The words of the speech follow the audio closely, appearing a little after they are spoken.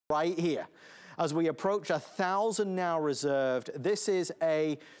right here. As we approach 1,000 now reserved, this is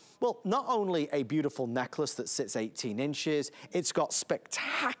well, not only a beautiful necklace that sits 18 inches, it's got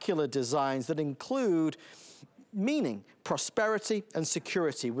spectacular designs that include meaning, prosperity and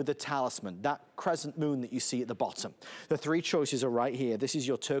security with the talisman, that crescent moon that you see at the bottom. The three choices are right here. This is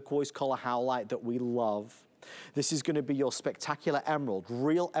your turquoise color howlite that we love. This is going to be your spectacular emerald,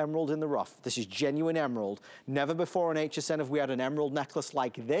 real emerald in the rough. This is genuine emerald. Never before in HSN have we had an emerald necklace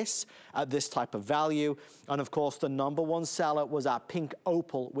like this at this type of value. And of course, the #1 seller was our pink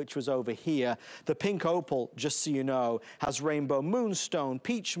opal, which was over here. The pink opal, just so you know, has rainbow moonstone,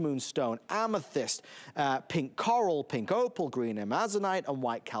 peach moonstone, amethyst, pink coral, pink opal, green amazonite, and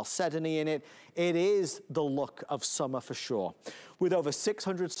white chalcedony in it. It is the look of summer for sure. With over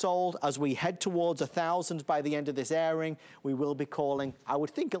 600 sold, as we head towards 1,000 by the end of this airing, we will be calling, I would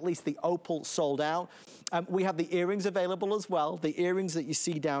think at least the opal sold out. We have the earrings available as well. The earrings that you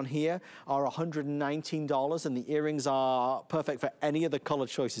see down here are $119, and the earrings are perfect for any of the color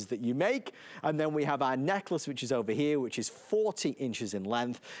choices that you make. And then we have our necklace, which is over here, which is 40 inches in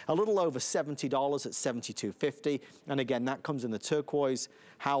length, a little over $70 at $72.50. And again, that comes in the turquoise,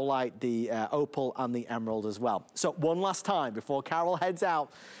 howlite, the opal, and the emerald as well. So one last time before Carol heads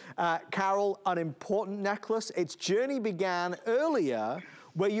out. Carol, an important necklace. Its journey began earlier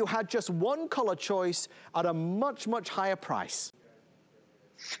where you had just one color choice at a much, much higher price.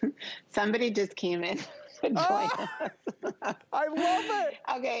 Somebody just came in to join us. I love it.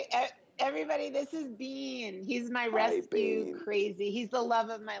 Okay, everybody, this is Bean. He's my rescue crazy. He's the love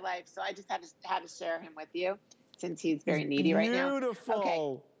of my life, so I just had to share him with you since he's very needy right now. Beautiful.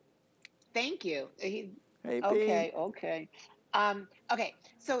 Okay. Thank you. Hey, okay, okay. Okay,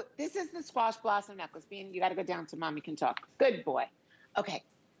 so this is the squash blossom necklace. Bean, you got to go down so mommy can talk. Good boy. Okay,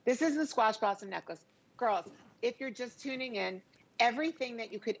 this is the squash blossom necklace. Girls, if you're just tuning in, everything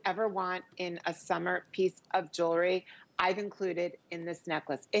that you could ever want in a summer piece of jewelry, I've included in this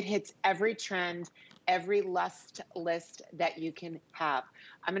necklace. It hits every trend, every lust list that you can have.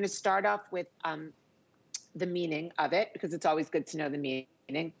 I'm going to start off with the meaning of it, because it's always good to know the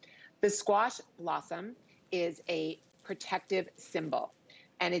meaning. The squash blossom is a protective symbol,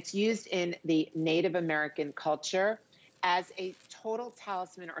 and it's used in the Native American culture as a total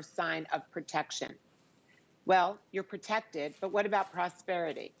talisman or sign of protection. Well, you're protected, but what about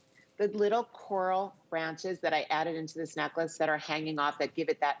prosperity? The little coral branches that I added into this necklace that are hanging off that give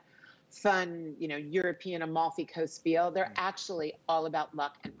it that fun, you know, European Amalfi Coast feel, they're actually all about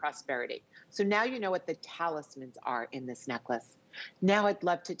luck and prosperity. So now you know what the talismans are in this necklace. Now I'd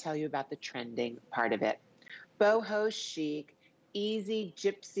love to tell you about the trending part of it. Boho chic, easy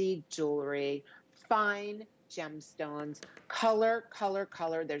gypsy jewelry, fine gemstones, color, color,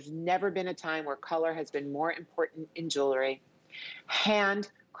 color. There's never been a time where color has been more important in jewelry. Hand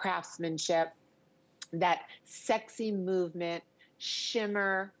craftsmanship, that sexy movement,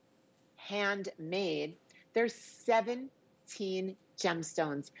 shimmer, handmade. There's 17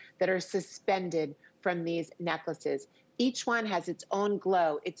 gemstones that are suspended from these necklaces. Each one has its own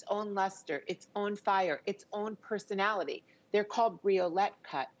glow, its own luster, its own fire, its own personality. They're called briolette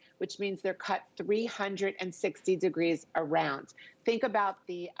cut, which means they're cut 360 degrees around. Think about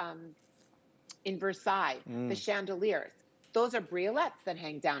the, in Versailles, the chandeliers. Those are briolettes that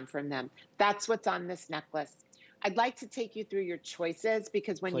hang down from them. That's what's on this necklace. I'd like to take you through your choices,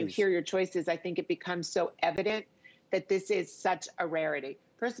 because when you hear your choices, I think it becomes so evident that this is such a rarity.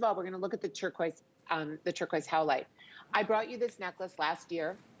 First of all, we're gonna look at the turquoise howlite. I brought you this necklace last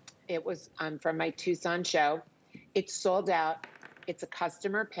year. It was from my Tucson show. It's sold out. It's a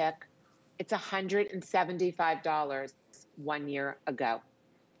customer pick. It's $175 1 year ago.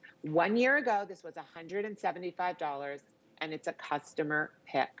 1 year ago, this was $175, and it's a customer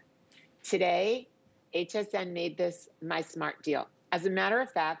pick. Today, HSN made this my smart deal. As a matter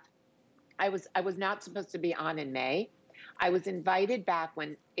of fact, I was not supposed to be on in May. I was invited back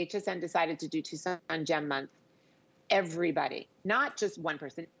when HSN decided to do Tucson Gem Month. Everybody, not just one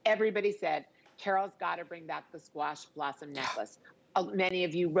person, everybody said, Carol's got to bring back the squash blossom necklace. Many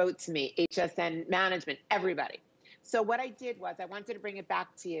of you wrote to me, HSN management, everybody. So what I did was I wanted to bring it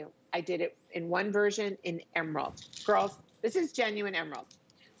back to you. I did it in one version in emerald. Girls, this is genuine emerald.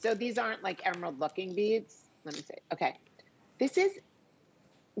 So these aren't like emerald looking beads. Let me see. Okay. This is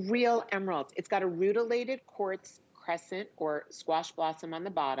real emerald. It's got a rutilated quartz crescent or squash blossom on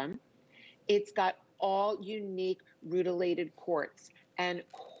the bottom. It's got all unique rutilated quartz and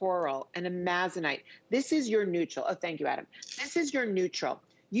coral and amazonite. This is your neutral. Oh, thank you, Adam. This is your neutral.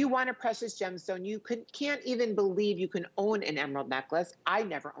 You want a precious gemstone. You can't even believe you can own an emerald necklace. I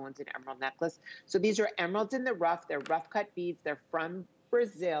never owned an emerald necklace. So these are emeralds in the rough. They're rough cut beads. They're from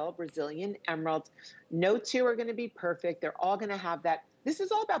Brazilian emeralds. No two are gonna be perfect. They're all gonna have that. This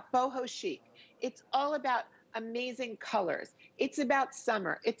is all about boho chic. It's all about amazing colors. It's about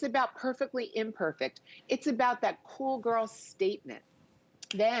summer. It's about perfectly imperfect. It's about that cool girl statement.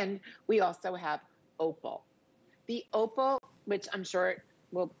 Then we also have opal. The opal, which I'm sure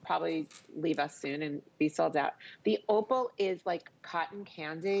will probably leave us soon and be sold out. The opal is like cotton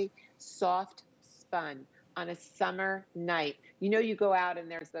candy, soft spun on a summer night. You know, you go out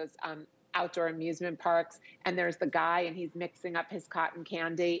and there's those outdoor amusement parks and there's the guy and he's mixing up his cotton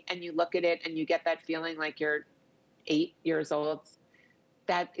candy and you look at it and you get that feeling like you're 8 years old.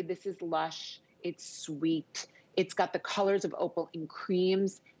 This is lush, it's sweet. It's got the colors of opal in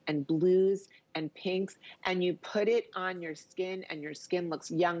creams and blues and pinks, and you put it on your skin and your skin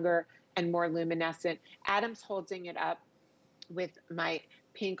looks younger and more luminescent. Adam's holding it up with my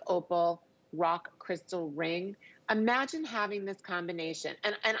pink opal rock crystal ring. Imagine having this combination.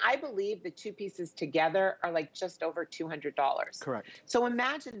 And I believe the two pieces together are like just over $200. Correct. So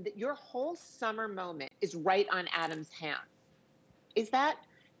imagine that your whole summer moment is right on Adam's hand. Is that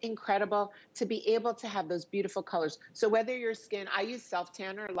incredible to be able to have those beautiful colors? So whether your skin, I use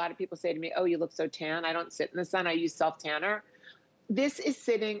self-tanner. A lot of people say to me, oh, you look so tan. I don't sit in the sun. I use self-tanner. This is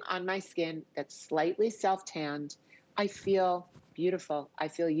sitting on my skin that's slightly self-tanned. I feel beautiful. I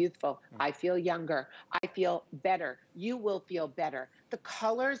feel youthful. I feel younger. I feel better. You will feel better. The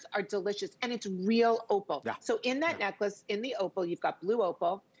colors are delicious and it's real opal. Yeah. So in that necklace, in the opal, you've got blue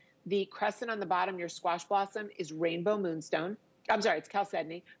opal. The crescent on the bottom, your squash blossom, is rainbow moonstone. I'm sorry, it's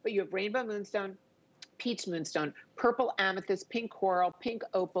chalcedony, but you have rainbow moonstone, peach moonstone, purple amethyst, pink coral, pink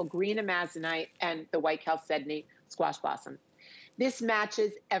opal, green amazonite, and the white chalcedony squash blossom. This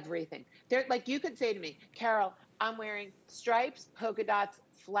matches everything. They're like, you could say to me, Carol, I'm wearing stripes, polka dots,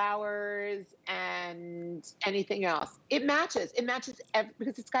 flowers, and anything else. It matches. It matches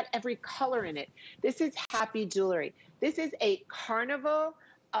because it's got every color in it. This is happy jewelry. This is a carnival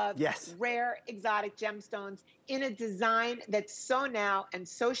of rare exotic gemstones in a design that's so now and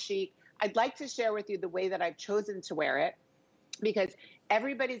so chic. I'd like to share with you the way that I've chosen to wear it, because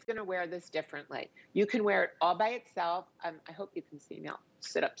everybody's going to wear this differently. You can wear it all by itself. I hope you can see me. I'll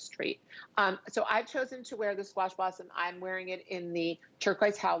sit up straight. So I've chosen to wear the squash blossom. I'm wearing it in the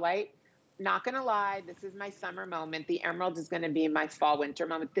turquoise howlite. Not going to lie, this is my summer moment. The emerald is going to be my fall winter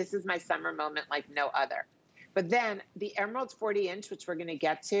moment. This is my summer moment like no other. But then the emerald's 40-inch, which we're going to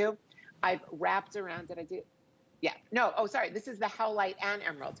get to, I've wrapped around. Did I do? Yeah. No. Oh, sorry. This is the howlite and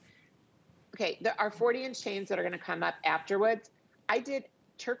emerald. Okay. There are 40-inch chains that are going to come up afterwards. I did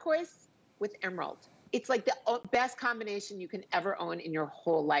turquoise with emerald. It's like the best combination you can ever own in your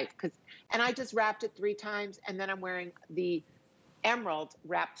whole life. And I just wrapped it 3 times, and then I'm wearing the emerald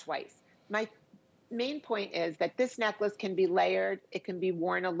wrapped twice. My main point is that this necklace can be layered. It can be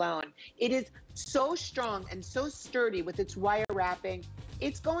worn alone. It is so strong and so sturdy with its wire wrapping.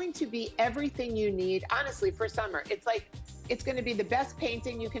 It's going to be everything you need, honestly, for summer. It's like, it's going to be the best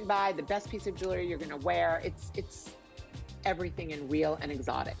painting you can buy, the best piece of jewelry you're going to wear. It's everything in real and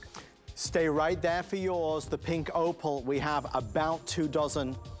exotic. Stay right there for yours. The pink opal, we have about 2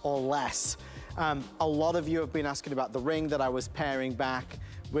 dozen or less. A lot of you have been asking about the ring that I was pairing back.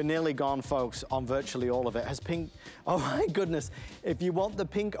 We're nearly gone, folks, on virtually all of it. Has pink, oh my goodness. If you want the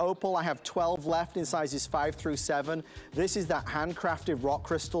pink opal, I have 12 left in sizes 5 through 7. This is that handcrafted rock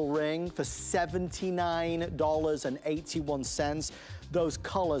crystal ring for $79.81. Those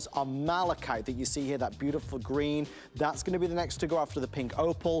colors are malachite that you see here, that beautiful green. That's gonna be the next to go after the pink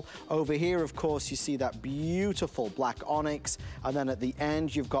opal. Over here, of course, you see that beautiful black onyx. And then at the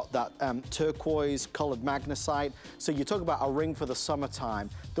end, you've got that turquoise colored magnesite. So you talk about a ring for the summertime.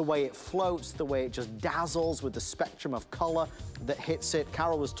 The way it floats, the way it just dazzles with the spectrum of color that hits it.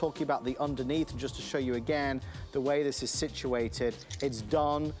 Carol was talking about the underneath, and just to show you again, the way this is situated, it's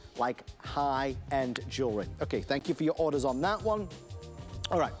done like high-end jewelry. Okay, thank you for your orders on that one.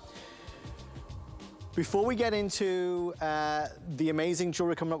 All right, before we get into the amazing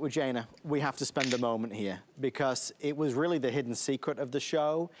jewelry coming up with Jana, we have to spend a moment here because it was really the hidden secret of the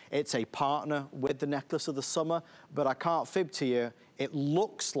show. It's a partner with the necklace of the summer, but I can't fib to you, it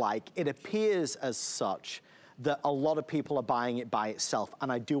looks like, it appears as such that a lot of people are buying it by itself,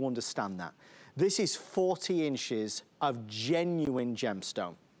 and I do understand that. This is 40 inches of genuine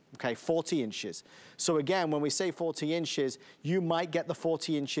gemstone. Okay, 40 inches. So again, when we say 40 inches, you might get the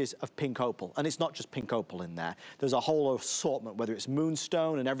 40 inches of pink opal. And it's not just pink opal in there. There's a whole assortment, whether it's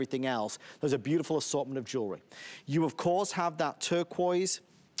moonstone and everything else. There's a beautiful assortment of jewelry. You, of course, have that turquoise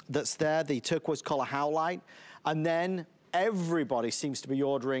that's there, the turquoise color howlite. And then everybody seems to be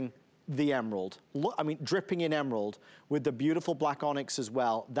ordering the emerald. Look, I mean, dripping in emerald with the beautiful black onyx as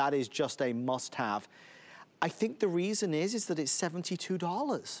well. That is just a must-have. I think the reason is that it's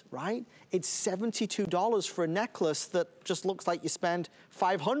 $72, right? It's $72 for a necklace that just looks like you spend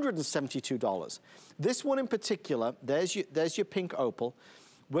 $572. This one in particular, there's your pink opal.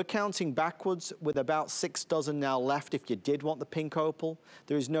 We're counting backwards with about 6 dozen now left if you did want the pink opal.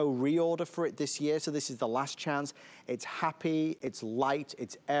 There is no reorder for it this year, so this is the last chance. It's happy, it's light,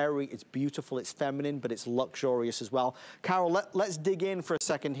 it's airy, it's beautiful, it's feminine, but it's luxurious as well. Carol, let's dig in for a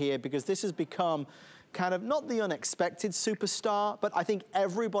second here, because this has become kind of not the unexpected superstar, but I think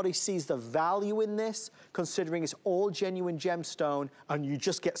everybody sees the value in this, considering it's all genuine gemstone and you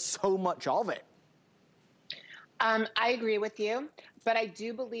just get so much of it. I agree with you, but I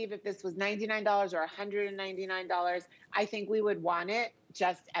do believe if this was $99 or $199, I think we would want it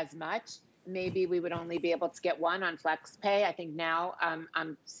just as much. Maybe we would only be able to get one on FlexPay. I think now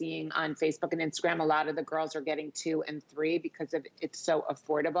I'm seeing on Facebook and Instagram, a lot of the girls are getting 2 and 3 because it's so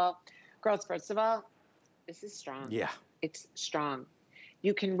affordable. Girls, first of all, this is strong. Yeah. It's strong.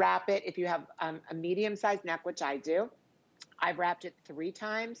 You can wrap it if you have a medium-sized neck, which I do. I've wrapped it 3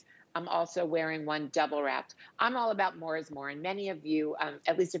 times. I'm also wearing one double wrapped. I'm all about more is more. And many of you,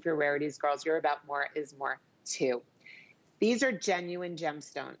 at least if you're rarities girls, you're about more is more too. These are genuine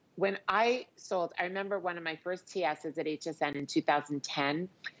gemstone. When I sold, I remember one of my first TSs at HSN in 2010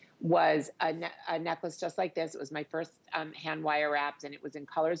 was a necklace just like this. It was my first hand wire wrapped, and it was in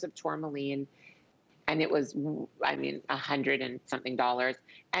colors of tourmaline. And it was, I mean, $100 and something,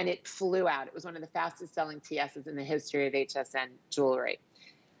 and it flew out. It was one of the fastest selling TSs in the history of HSN jewelry.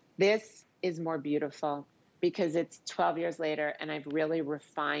 This is more beautiful because it's 12 years later, and I've really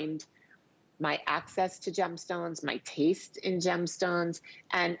refined my access to gemstones, my taste in gemstones.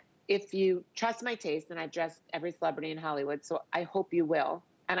 And if you trust my taste, and I've dressed every celebrity in Hollywood, so I hope you will.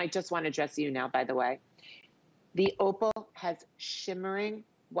 And I just want to dress you now, by the way. The opal has shimmering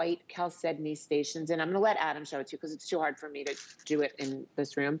white chalcedony stations, and I'm going to let Adam show it to you because it's too hard for me to do it in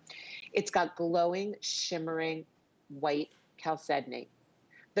this room. It's got glowing, shimmering white chalcedony.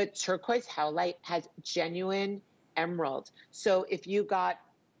 The turquoise howlite has genuine emerald. So if you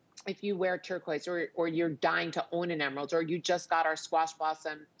wear turquoise, or you're dying to own an emerald, or you just got our Squash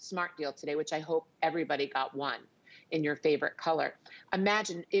Blossom Smart Deal today, which I hope everybody got one in your favorite color.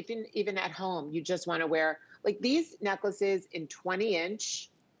 Imagine if even at home, you just want to wear, like these necklaces in 20-inch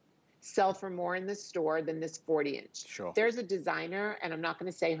sell for more in the store than this 40-inch. Sure. There's a designer, and I'm not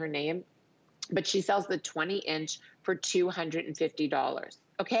going to say her name, but she sells the 20-inch for $250.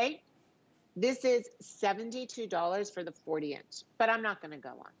 Okay? This is $72 for the 40-inch, but I'm not going to go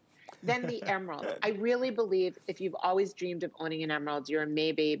on. Then the emerald. I really believe if you've always dreamed of owning an emerald, you're a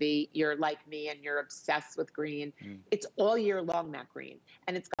May baby, you're like me, and you're obsessed with green. It's all year long, that green.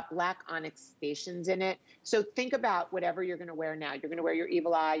 And it's got black onyx stations in it. So think about whatever you're going to wear now. You're going to wear your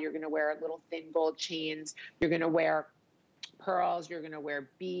evil eye. You're going to wear little thin gold chains. You're going to wear pearls. You're going to wear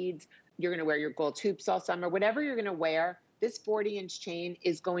beads. You're going to wear your gold hoops all summer. Whatever you're going to wear, this 40-inch chain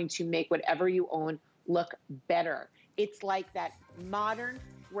is going to make whatever you own look better. It's like that modern,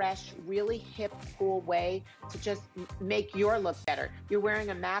 fresh, really hip, cool way to just make your look better. You're wearing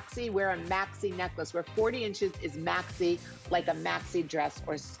a maxi, wear a maxi necklace, where 40 inches is maxi, like a maxi dress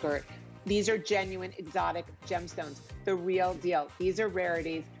or skirt. These are genuine, exotic gemstones, the real deal. These are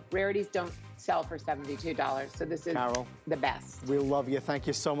rarities. Rarities don't sell for $72, so this is Carol, the best. We love you. Thank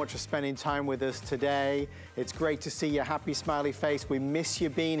you so much for spending time with us today. It's great to see your happy, smiley face. We miss you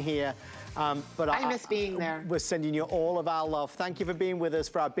being here. But I miss being there. We're sending you all of our love. Thank you for being with us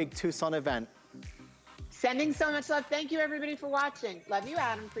for our big Tucson event. Sending so much love. Thank you, everybody, for watching. Love you,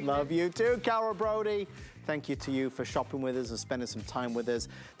 Adam. Love you too, Carol Brody. Thank you to you for shopping with us and spending some time with us.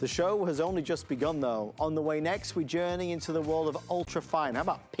 The show has only just begun, though. On the way next, we journey into the world of ultra fine. How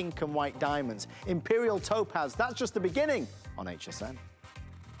about pink and white diamonds? Imperial topaz. That's just the beginning on HSN.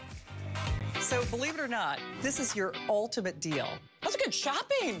 So believe it or not, this is your ultimate deal. That's good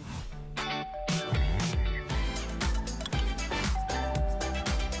shopping.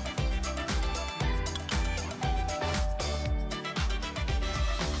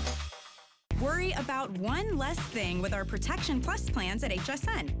 Worry about one less thing with our Protection Plus plans at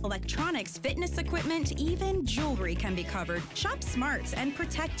HSN. Electronics, fitness equipment, even jewelry can be covered. Shop smart and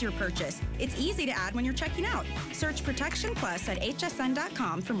protect your purchase. It's easy to add when you're checking out. Search Protection Plus at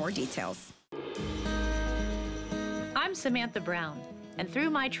hsn.com for more details. I'm Samantha Brown, and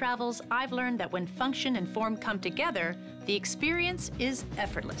through my travels, I've learned that when function and form come together, the experience is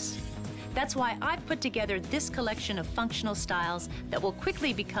effortless. That's why I've put together this collection of functional styles that will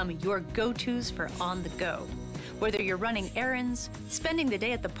quickly become your go-tos for on the go. Whether you're running errands, spending the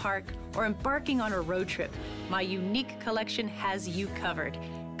day at the park, or embarking on a road trip, my unique collection has you covered.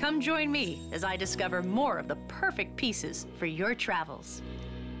 Come join me as I discover more of the perfect pieces for your travels.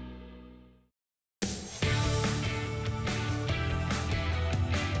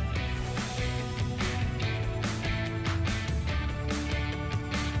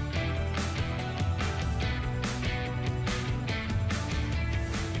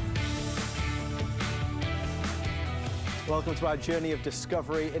 Welcome to our journey of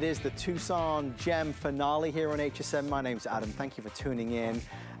discovery. It is the Tucson Gem finale here on HSN. My name's Adam. Thank you for tuning in.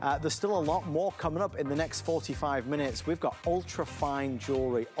 There's still a lot more coming up in the next 45 minutes. We've got ultra-fine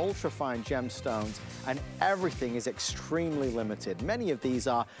jewelry, ultra-fine gemstones, and everything is extremely limited. Many of these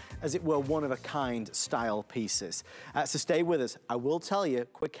are, as it were, one-of-a-kind style pieces. So stay with us. I will tell you,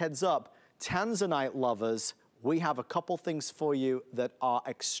 quick heads up, Tanzanite lovers, we have a couple things for you that are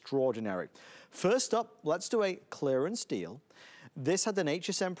extraordinary. First up, let's do a clearance deal. This had an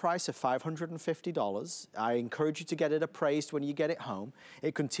HSN price of $550. I encourage you to get it appraised when you get it home.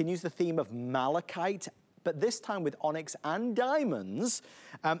 It continues the theme of malachite, but this time with onyx and diamonds.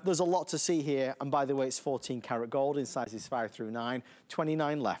 There's a lot to see here. And by the way, it's 14 karat gold in sizes 5 through 9,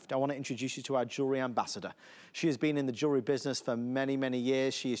 29 left. I want to introduce you to our jewelry ambassador. She has been in the jewelry business for many, many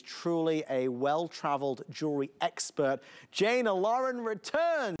years. She is truly a well-traveled jewelry expert. Jana Lauren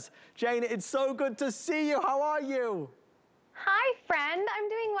returns. Jana, it's so good to see you. How are you? Hi, friend. I'm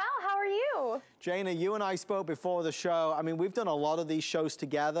doing well. How are you? Jana, you and I spoke before the show. I mean, we've done a lot of these shows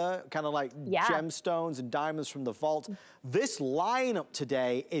together, kind of like gemstones and diamonds from the vault. This lineup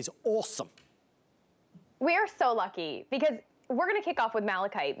today is awesome. We are so lucky because we're going to kick off with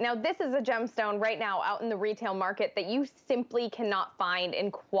malachite. Now, this is a gemstone right now out in the retail market that you simply cannot find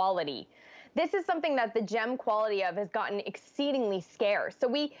in quality. This is something that the gem quality of has gotten exceedingly scarce. So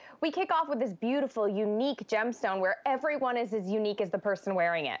we kick off with this beautiful, unique gemstone where everyone is as unique as the person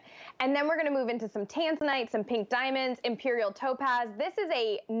wearing it. And then we're gonna move into some Tanzanite, some pink diamonds, imperial topaz. This is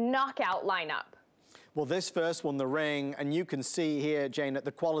a knockout lineup. Well, this first one, the ring, and you can see here, Jane, that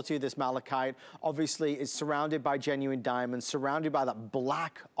the quality of this malachite obviously is surrounded by genuine diamonds, surrounded by that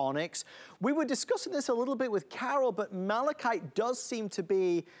black onyx. We were discussing this a little bit with Carol, but malachite does seem to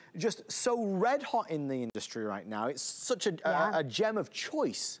be just so red hot in the industry right now. It's such a gem of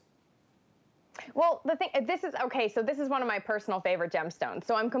choice. Well, the thing, this is, okay, so this is one of my personal favorite gemstones.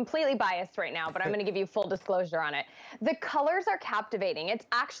 So I'm completely biased right now, but I'm gonna give you full disclosure on it. The colors are captivating. It's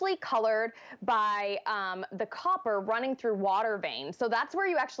actually colored by the copper running through water veins. So that's where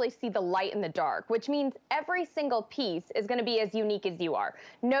you actually see the light and the dark, which means every single piece is gonna be as unique as you are.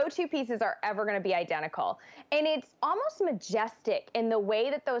 No two pieces are ever gonna be identical. And it's almost majestic in the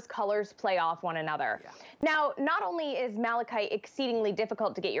way that those colors play off one another. Yeah. Now, not only is malachite exceedingly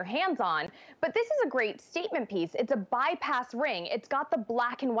difficult to get your hands on, but this is a great statement piece. It's a bypass ring. It's got the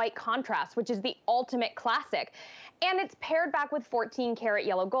black and white contrast, which is the ultimate classic. And it's paired back with 14 karat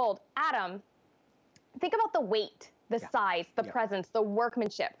yellow gold. Adam, think about the weight, the size, the presence, the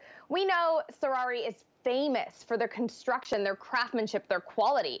workmanship. We know Ferrari is famous for their construction, their craftsmanship, their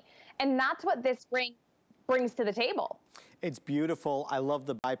quality. And that's what this ring brings to the table. It's beautiful. I love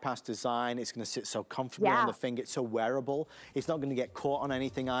the bypass design. It's going to sit so comfortably on the finger. It's so wearable. It's not going to get caught on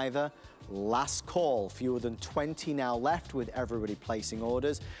anything either. Last call. Fewer than 20 now left with everybody placing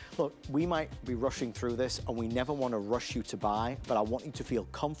orders. Look, we might be rushing through this and we never want to rush you to buy, but I want you to feel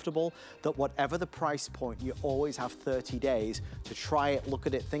comfortable that whatever the price point, you always have 30 days to try it, look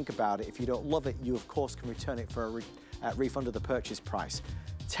at it, think about it. If you don't love it, you of course can return it for a refund of the purchase price.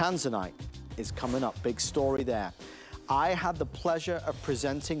 Tanzanite is coming up. Big story there. I had the pleasure of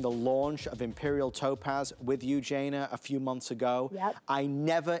presenting the launch of Imperial Topaz with you, Jana, a few months ago. Yep. I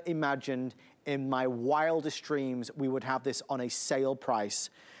never imagined in my wildest dreams we would have this on a sale price.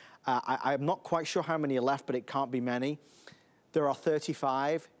 I'm not quite sure how many are left, but it can't be many. There are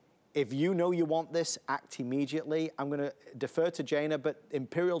 35. If you know you want this, act immediately. I'm gonna defer to Jana, but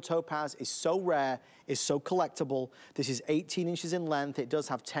Imperial Topaz is so rare, is so collectible. This is 18 inches in length. It does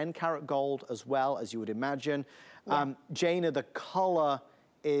have 10 karat gold as well, as you would imagine. Jana, the color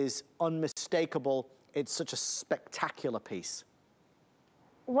is unmistakable. It's such a spectacular piece.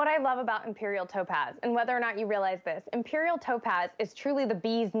 What I love about Imperial Topaz, and whether or not you realize this, Imperial Topaz is truly the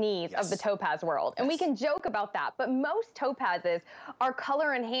bee's knees of the topaz world. And we can joke about that, but most topazes are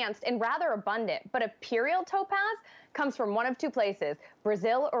color enhanced and rather abundant. But Imperial Topaz comes from one of two places,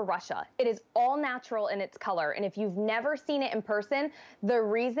 Brazil or Russia. It is all natural in its color. And if you've never seen it in person, the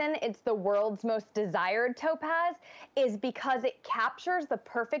reason it's the world's most desired topaz is because it captures the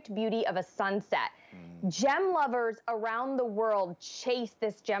perfect beauty of a sunset. Gem lovers around the world chase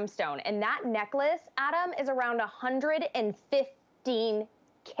this gemstone. And that necklace, Adam, is around 115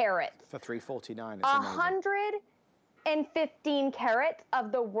 carats. For $349, it's amazing. 115 carats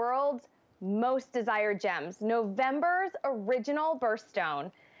of the world's most desired gems. November's original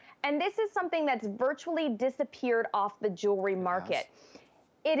birthstone. And this is something that's virtually disappeared off the jewelry market.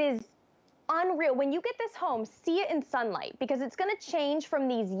 It is unreal. When you get this home, see it in sunlight, because it's going to change from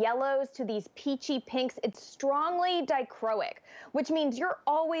these yellows to these peachy pinks. It's strongly dichroic, which means you're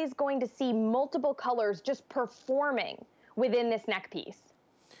always going to see multiple colors just performing within this neck piece.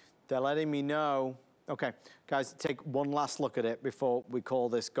 They're letting me know. Okay, guys, take one last look at it before we call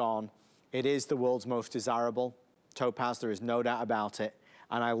this gone. It is the world's most desirable topaz. There is no doubt about it.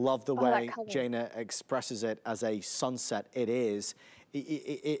 And I love the way Jana expresses it as a sunset. It is.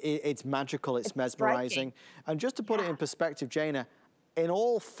 It's magical, it's mesmerizing. Striking. And just to put it in perspective, Jana, in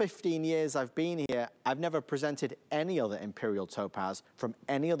all 15 years I've been here, I've never presented any other imperial topaz from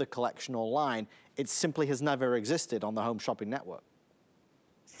any other collection or line. It simply has never existed on the Home Shopping Network.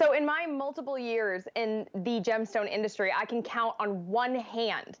 So in my multiple years in the gemstone industry, I can count on one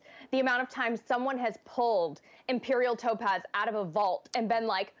hand the amount of times someone has pulled imperial topaz out of a vault and been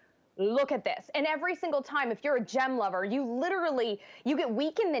like, look at this. And every single time, if you're a gem lover, you get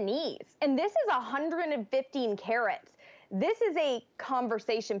weak in the knees. And this is 115 carats. This is a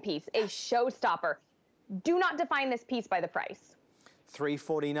conversation piece, a showstopper. Do not define this piece by the price.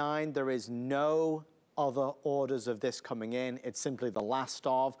 $349, there is no other orders of this coming in. It's simply the last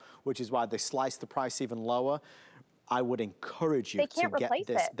of, which is why they sliced the price even lower. I would encourage you to get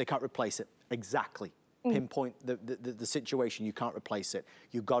this. They can't replace it. Exactly. Pinpoint the situation. You can't replace it.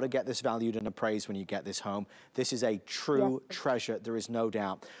 You've got to get this valued and appraised when you get this home. This is a true treasure. There is no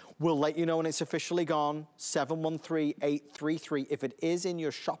doubt. We'll let you know when it's officially gone. 713-833. If it is in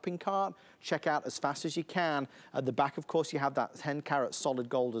your shopping cart, check out as fast as you can. At the back, of course, you have that 10-carat solid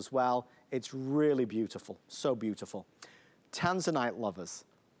gold as well. It's really beautiful. So beautiful. Tanzanite lovers,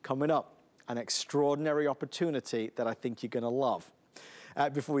 coming up, an extraordinary opportunity that I think you're going to love.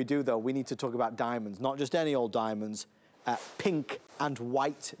 Before we do, though, we need to talk about diamonds, not just any old diamonds, pink and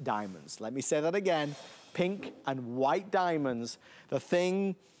white diamonds. Let me say that again, pink and white diamonds, the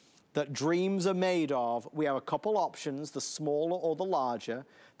thing that dreams are made of. We have a couple options, the smaller or the larger,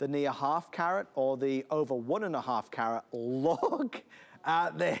 the near ½ carat or the over 1½ carat. Look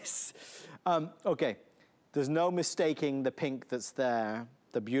at this. Okay, there's no mistaking the pink that's there,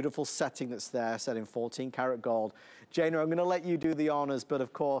 the beautiful setting that's there, set in 14-karat gold. Jana, I'm going to let you do the honors, but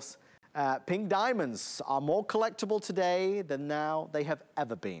of course, pink diamonds are more collectible today than now they have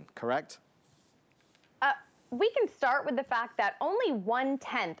ever been, correct? We can start with the fact that only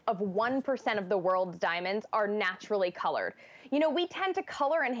 1/10 of 1% of the world's diamonds are naturally colored. You know, we tend to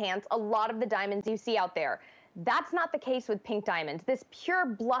color enhance a lot of the diamonds you see out there. That's not the case with pink diamonds. This pure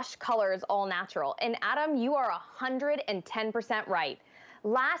blush color is all natural. And Adam, you are 110% right.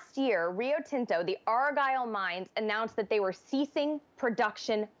 Last year, Rio Tinto, the Argyle mines, announced that they were ceasing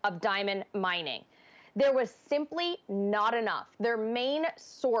production of diamond mining. There was simply not enough. Their main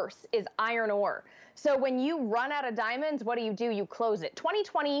source is iron ore. So when you run out of diamonds, what do? You close it.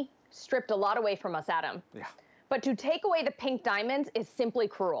 2020 stripped a lot away from us, Adam. Yeah. But to take away the pink diamonds is simply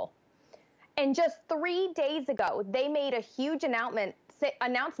cruel. And just 3 days ago, they made a huge announcement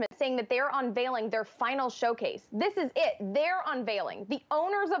saying that they're unveiling their final showcase. This is it. They're unveiling. The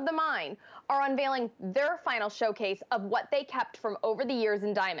owners of the mine are unveiling their final showcase of what they kept from over the years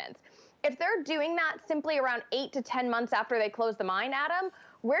in diamonds. If they're doing that simply around 8 to 10 months after they close the mine, Adam,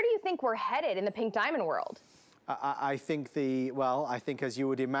 where do you think we're headed in the pink diamond world? I think I think as you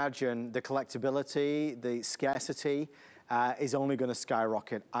would imagine, the collectability, the scarcity, is only going to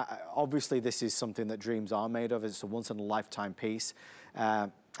skyrocket. Obviously, this is something that dreams are made of. It's a once-in-a-lifetime piece.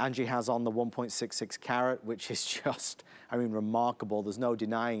 Angie has on the 1.66 carat, which is just, I mean, remarkable. There's no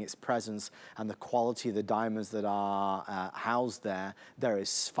denying its presence and the quality of the diamonds that are housed there. There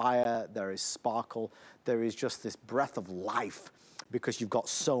is fire, there is sparkle, there is just this breath of life because you've got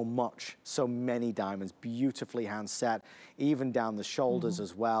so many diamonds, beautifully hand set, even down the shoulders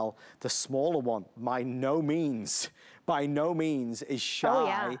as well. The smaller one, by no means is shy.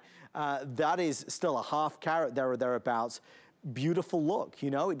 Oh, yeah. That is still a ½ carat there or thereabouts. Beautiful look,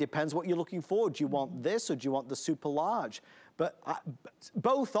 you know, it depends what you're looking for. Do you want this or do you want the super large? But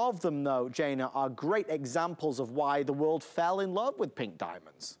both of them, though, Jana, are great examples of why the world fell in love with pink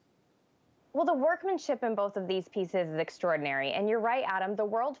diamonds. Well, the workmanship in both of these pieces is extraordinary. And you're right, Adam, the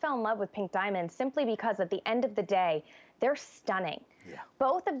world fell in love with pink diamonds simply because at the end of the day, they're stunning. Yeah.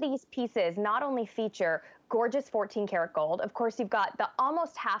 Both of these pieces not only feature gorgeous 14 karat gold. Of course, you've got the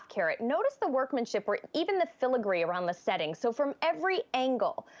almost half carat. Notice the workmanship or even the filigree around the setting. So from every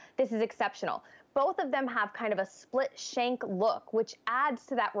angle, this is exceptional. Both of them have kind of a split shank look, which adds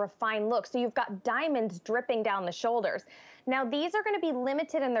to that refined look. So you've got diamonds dripping down the shoulders. Now, these are going to be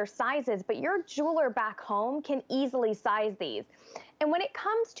limited in their sizes, but your jeweler back home can easily size these. And when it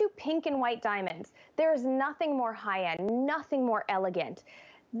comes to pink and white diamonds, there's nothing more high-end, nothing more elegant.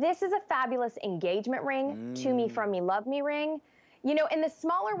 This is a fabulous engagement ring, to me, from me, love me ring. You know, and the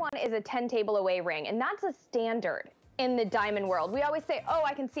smaller one is a 10 table away ring, and that's a standard in the diamond world. We always say, oh,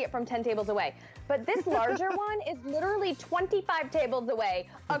 I can see it from 10 tables away. But this larger one is literally 25 tables away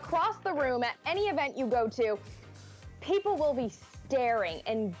across the room at any event you go to. People will be staring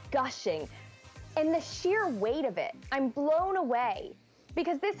and gushing. And the sheer weight of it, I'm blown away.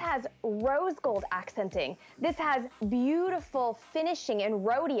 Because this has rose gold accenting. This has beautiful finishing in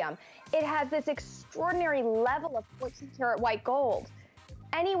rhodium. It has this extraordinary level of 14 karat white gold.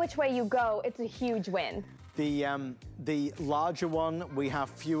 Any which way you go, it's a huge win. The larger one, we have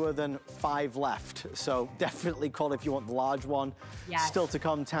fewer than 5 left. So definitely call if you want the large one. Yes. Still to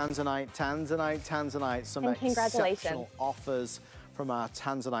come, Tanzanite, Tanzanite, Tanzanite. Some exceptional offers from our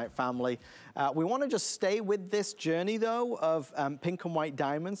Tanzanite family. We want to just stay with this journey, though, of pink and white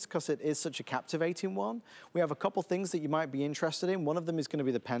diamonds, because it is such a captivating one. We have a couple things that you might be interested in. One of them is going to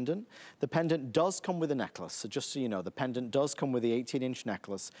be the pendant. The pendant does come with a necklace. So just so you know, the pendant does come with the 18-inch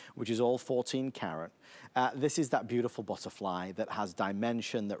necklace, which is all 14 karat. This is that beautiful butterfly that has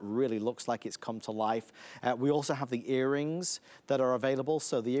dimension, that really looks like it's come to life. We also have the earrings that are available.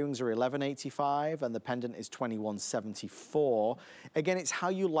 So the earrings are $11.85 and the pendant is $21.74. Again, it's how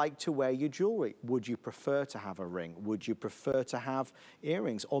you like to wear your jewelry. Would you prefer to have a ring? Would you prefer to have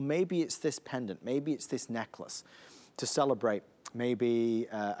earrings? Or maybe it's this pendant, maybe it's this necklace to celebrate maybe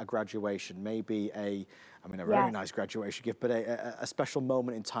a graduation, maybe a very nice graduation gift, but a special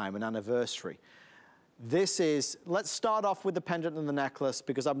moment in time, an anniversary. This is, let's start off with the pendant and the necklace,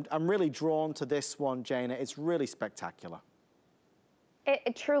 because I'm really drawn to this one, Jana. It's really spectacular.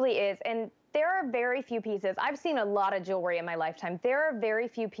 It truly is. And there are very few pieces. I've seen a lot of jewelry in my lifetime. There are very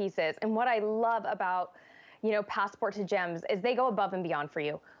few pieces. And what I love about, you know, Passport to Gems is they go above and beyond for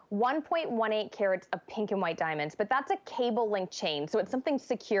you. 1.18 carats of pink and white diamonds, but that's a cable link chain. So it's something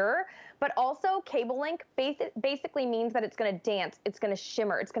secure, but also cable link basically means that it's going to dance, it's going to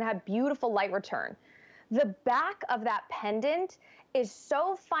shimmer, it's going to have beautiful light return. The back of that pendant is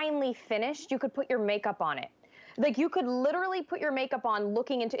so finely finished, you could put your makeup on it. Like you could literally put your makeup on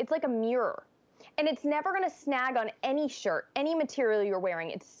looking into, it's like a mirror. And it's never gonna snag on any shirt, any material you're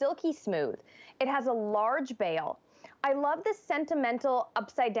wearing. It's silky smooth. It has a large bail. I love this sentimental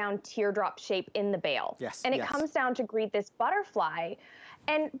upside down teardrop shape in the bail. Yes. And it comes down to greet this butterfly.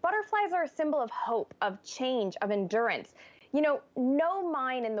 And butterflies are a symbol of hope, of change, of endurance. You know, no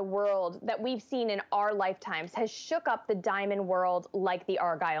mine in the world that we've seen in our lifetimes has shook up the diamond world like the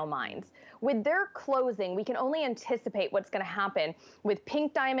Argyle mines. With their closing, we can only anticipate what's going to happen with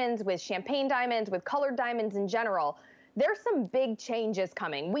pink diamonds, with champagne diamonds, with colored diamonds in general. There's some big changes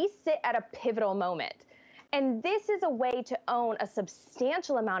coming. We sit at a pivotal moment. And this is a way to own a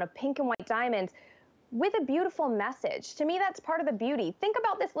substantial amount of pink and white diamonds with a beautiful message. To me, that's part of the beauty. Think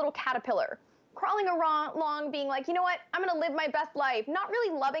about this little caterpillar crawling along, being like, you know what, I'm gonna live my best life, not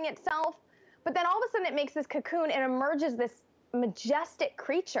really loving itself, but then all of a sudden it makes this cocoon and emerges this majestic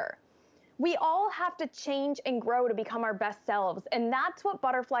creature. We all have to change and grow to become our best selves, and that's what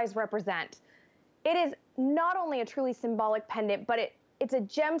butterflies represent. It is not only a truly symbolic pendant, but it's a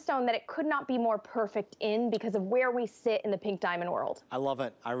gemstone that it could not be more perfect in because of where we sit in the pink diamond world. I love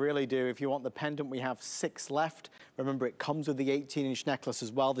it. I really do. If you want the pendant, we have 6 left. Remember, it comes with the 18-inch necklace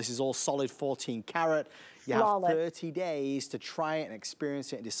as well. This is all solid 14 karat. You have 30 days to try it and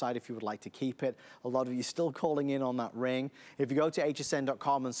experience it and decide if you would like to keep it. A lot of you still calling in on that ring. If you go to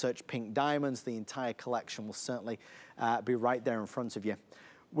hsn.com and search pink diamonds, the entire collection will certainly be right there in front of you.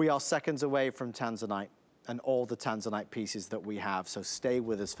 We are seconds away from Tanzanite and all the Tanzanite pieces that we have, so stay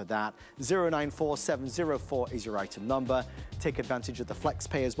with us for that. 094704 is your item number. Take advantage of the flex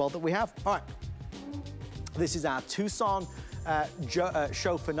pay as well that we have. All right, this is our Tucson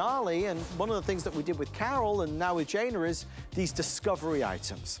show finale, and one of the things that we did with Carol and now with Jana is these discovery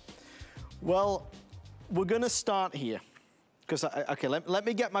items. Well, we're gonna start here. Because, okay, let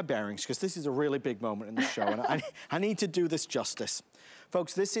me get my bearings, because this is a really big moment in the show, and I need to do this justice.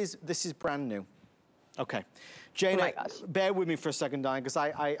 Folks, this is brand new. Okay. Jana, bear with me for a second, Diane, because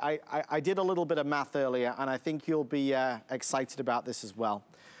I did a little bit of math earlier, and I think you'll be excited about this as well.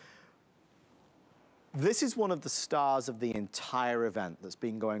 This is one of the stars of the entire event that's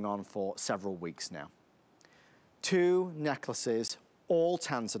been going on for several weeks now. 2 necklaces, all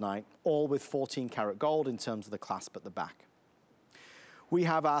Tanzanite, all with 14 karat gold in terms of the clasp at the back. We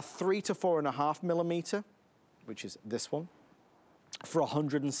have our 3 to 4.5 millimeter, which is this one, for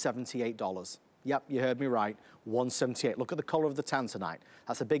 $178. Yep, you heard me right, $178. Look at the color of the Tanzanite.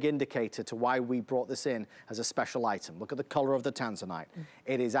 That's a big indicator to why we brought this in as a special item. Look at the color of the Tanzanite.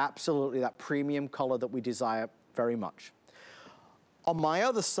 It is absolutely that premium color that we desire very much. On my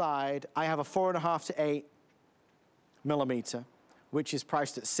other side, I have a 4.5 to 8 millimeter, which is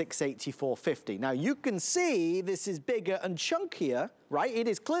priced at $684.50. Now you can see this is bigger and chunkier, right? It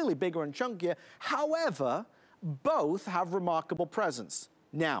is clearly bigger and chunkier. However, both have remarkable presence.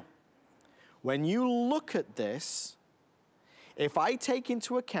 Now, when you look at this, if I take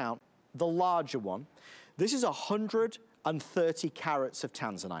into account the larger one, this is 130 carats of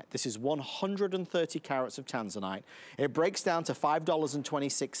Tanzanite. This is 130 carats of Tanzanite. It breaks down to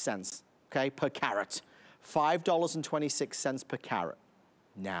 $5.26, okay, per carat. $5.26 per carat.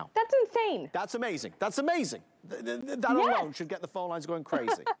 Now. That's insane. That's amazing. That's amazing. That alone should get the phone lines going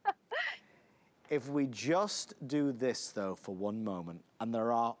crazy. If we just do this, though, for one moment, and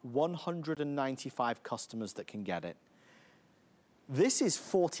there are 195 customers that can get it, this is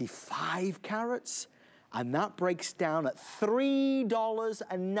 45 carats, and that breaks down at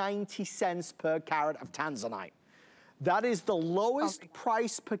 $3.90 per carat of Tanzanite. That is the lowest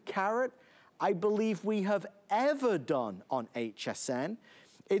price per carat I believe we have ever done on HSN.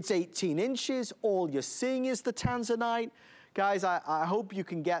 It's 18 inches. All you're seeing is the Tanzanite. Guys, I hope you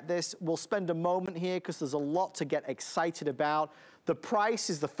can get this. We'll spend a moment here because there's a lot to get excited about. The price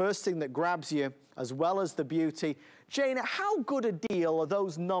is the first thing that grabs you, as well as the beauty. Jana, how good a deal are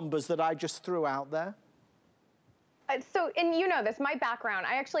those numbers that I just threw out there? So, and you know this, my background,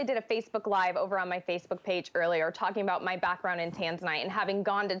 I actually did a Facebook Live over on my Facebook page earlier talking about my background in Tanzanite and having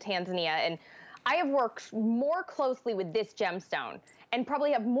gone to Tanzania. And I have worked more closely with this gemstone and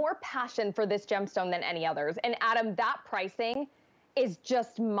probably have more passion for this gemstone than any others. And Adam, that pricing is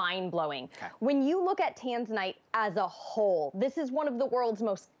just mind-blowing. Okay. When you look at Tanzanite as a whole, this is one of the world's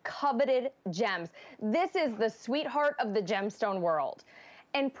most coveted gems. This is the sweetheart of the gemstone world.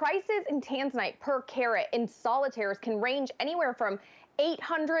 And prices in Tanzanite per carat in solitaires can range anywhere from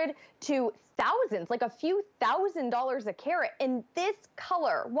 $800 to thousands, like a few $1,000s a carat. In this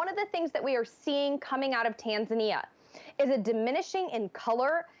color, one of the things that we are seeing coming out of Tanzania is a diminishing in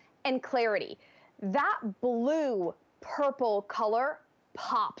color and clarity. That blue purple color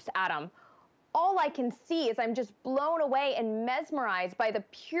pops, Adam. All I can see is I'm just blown away and mesmerized by the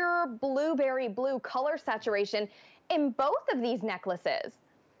pure blueberry blue color saturation in both of these necklaces.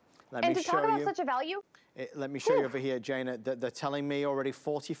 And to talk about such a value? Let me show you over here, Jana. They're telling me already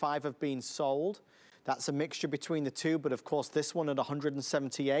 45 have been sold. That's a mixture between the two, but of course this one at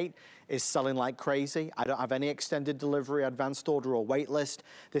 178 is selling like crazy. I don't have any extended delivery, advanced order, or wait list.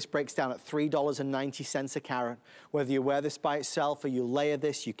 This breaks down at $3.90 a carat. Whether you wear this by itself or you layer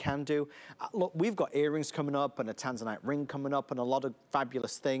this, you can do. Look, we've got earrings coming up and a Tanzanite ring coming up and a lot of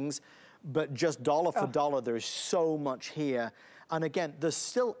fabulous things, but just dollar for dollar, there is so much here. And again, there's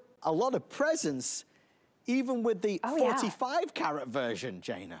still a lot of presence even with the 45 carat version,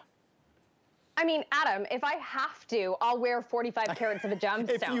 Jana. I mean, Adam, if I have to, I'll wear 45 carats of a gemstone.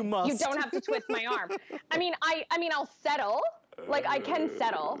 If you must. You don't have to twist my arm. I mean, I'll settle. Like, I can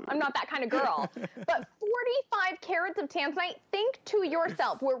settle. I'm not that kind of girl. But 45 carats of Tanzanite, think to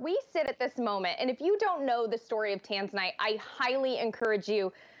yourself where we sit at this moment. And if you don't know the story of Tanzanite, I highly encourage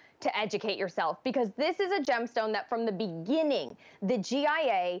you to educate yourself, because this is a gemstone that from the beginning, the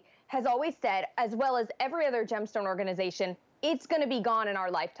GIA has always said, as well as every other gemstone organization, it's going to be gone in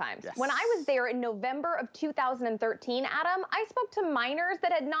our lifetimes. Yes. When I was there in November of 2013, Adam, I spoke to miners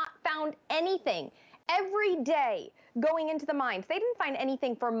that had not found anything every day going into the mines. They didn't find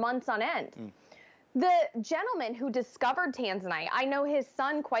anything for months on end. The gentleman who discovered Tanzanite, I know his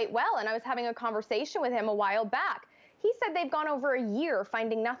son quite well, and I was having a conversation with him a while back. He said they've gone over a year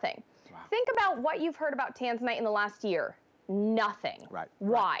finding nothing. Wow. Think about what you've heard about Tanzanite in the last year. Nothing. Right.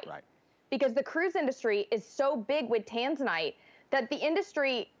 Why? Right. Because the cruise industry is so big with Tanzanite that the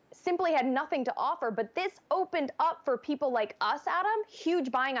industry simply had nothing to offer, but this opened up for people like us, Adam,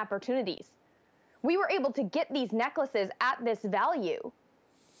 huge buying opportunities. We were able to get these necklaces at this value.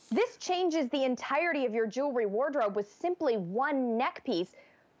 This changes the entirety of your jewelry wardrobe with simply one neck piece,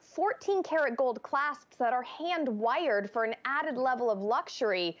 14 karat gold clasps that are hand wired for an added level of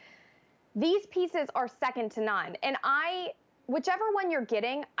luxury. These pieces are second to none. And whichever one you're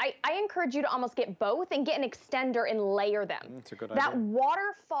getting, I encourage you to almost get both and get an extender and layer them. That's a good That idea.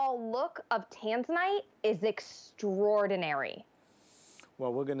 waterfall look of Tanzanite is extraordinary.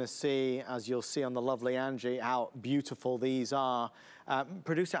 Well, we're going to see, as you'll see on the lovely Angie, how beautiful these are.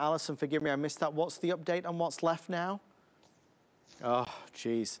 Producer Allison, forgive me, I missed that. What's the update on what's left now? Oh,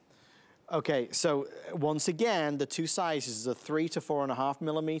 geez. Okay, so once again, the two sizes are 3 to 4.5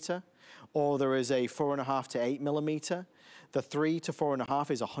 millimeter, or there is a 4.5 to 8 millimeter. The 3 to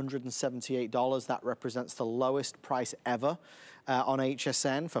 4.5 is $178. That represents the lowest price ever on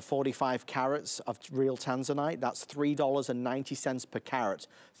HSN for 45 carats of real Tanzanite. That's $3.90 per carat.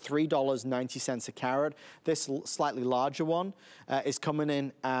 $3.90 a carat. This slightly larger one is coming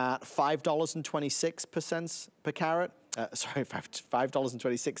in at $5.26 per carat. Sorry,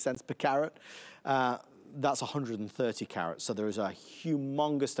 $5.26 per carat. That's 130 carats. So there is a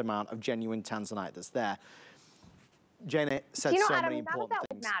humongous amount of genuine Tanzanite that's there. Janet said so Adam, many important that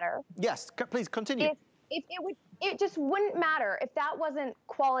things. would matter. Yes, please continue. It just wouldn't matter if that wasn't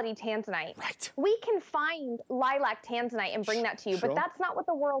quality Tanzanite. Right. We can find lilac Tanzanite and bring that to you, Sure. but that's not what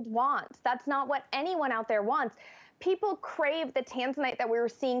the world wants. That's not what anyone out there wants. People crave the Tanzanite that we were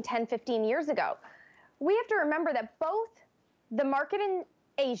seeing 10, 15 years ago. We have to remember that both the market in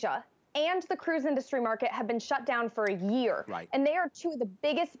Asia and the cruise industry market have been shut down for a year. Right. And they are two of the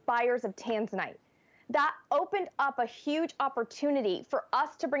biggest buyers of Tanzanite. That opened up a huge opportunity for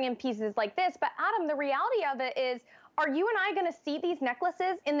us to bring in pieces like this. But Adam, the reality of it is, are you and I going to see these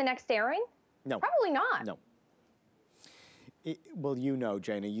necklaces in the next airing? No. Probably not. No. Well, you know,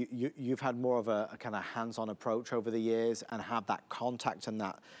 Jana, you've had more of a kind of hands-on approach over the years and have that contact and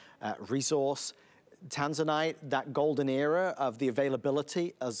that resource. Tanzanite, that golden era of the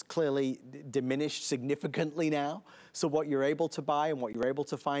availability has clearly diminished significantly now. So what you're able to buy and what you're able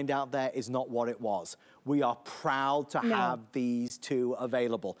to find out there is not what it was. We are proud to have these two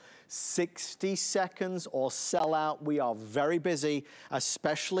available. 60 seconds or sell out. We are very busy,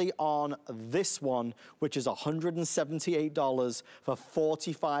 especially on this one, which is $178 for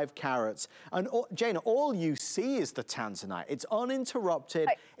 45 carats. And Jana, all you see is the Tanzanite. It's uninterrupted.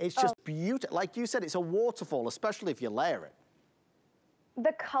 It's just beautiful. Like you said, it's a waterfall, especially if you layer it.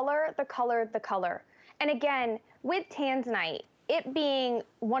 The color, the color, the color. And again, with Tanzanite, it being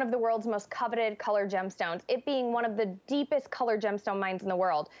one of the world's most coveted color gemstones, it being one of the deepest color gemstone mines in the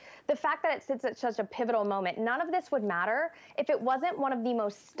world, the fact that it sits at such a pivotal moment, none of this would matter if it wasn't one of the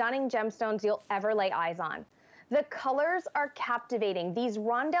most stunning gemstones you'll ever lay eyes on. The colors are captivating. These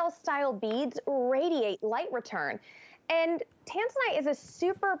rondelle-style beads radiate light return. And Tanzanite is a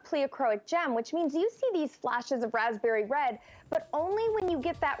super pleochroic gem, which means you see these flashes of raspberry red, but only when you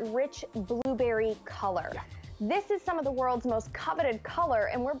get that rich blueberry color. Yeah. This is some of the world's most coveted color,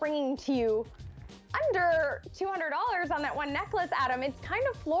 and we're bringing to you under $200 on that one necklace, Adam. It's kind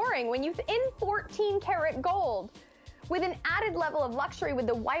of flooring when you, in 14 karat gold, with an added level of luxury with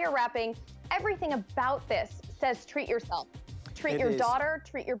the wire wrapping. Everything about this says treat yourself. Treat your daughter,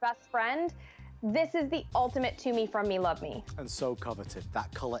 treat your best friend. This is the ultimate to me, from me, love me. And so coveted.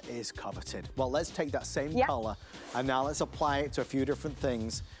 That color is coveted. Well, let's take that same color and now let's apply it to a few different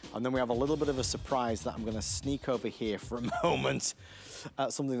things. And then we have a little bit of a surprise that I'm going to sneak over here for a moment.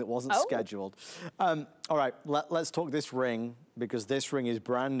 Something that wasn't scheduled. All right, let's talk this ring, because this ring is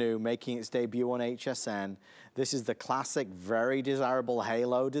brand new, making its debut on HSN. This is the classic, very desirable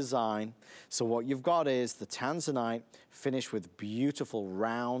halo design. So what you've got is the Tanzanite finished with beautiful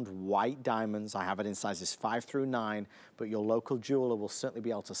round white diamonds. I have it in sizes 5 through 9, but your local jeweler will certainly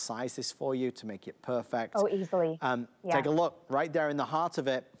be able to size this for you to make it perfect. Oh, easily. Take a look right there in the heart of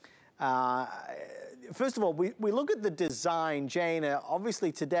it. First of all, we look at the design, Jana.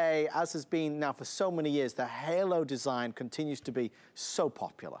 Obviously today, as has been now for so many years, the halo design continues to be so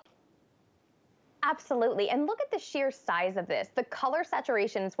popular. Absolutely. And look at the sheer size of this. The color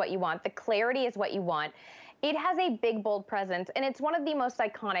saturation is what you want. The clarity is what you want. It has a big, bold presence, and it's one of the most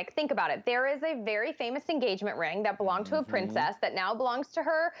iconic. Think about it. There is a very famous engagement ring that belonged to a princess that now belongs to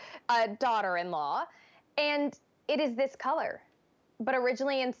her daughter-in-law, and it is this color, but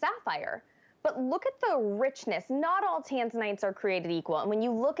originally in sapphire. But look at the richness. Not all Tanzanites are created equal. And when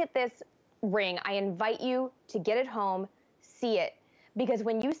you look at this ring, I invite you to get it home, see it. Because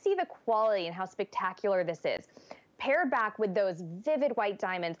when you see the quality and how spectacular this is, paired back with those vivid white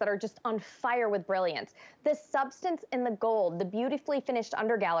diamonds that are just on fire with brilliance, the substance in the gold, the beautifully finished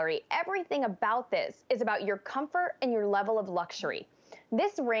undergallery, everything about this is about your comfort and your level of luxury.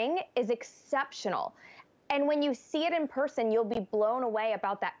 This ring is exceptional. And when you see it in person, you'll be blown away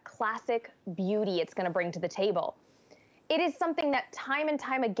about that classic beauty it's going to bring to the table. It is something that time and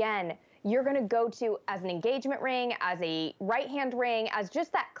time again, you're gonna go to as an engagement ring, as a right-hand ring, as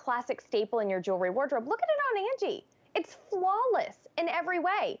just that classic staple in your jewelry wardrobe. Look at it on Angie. It's flawless in every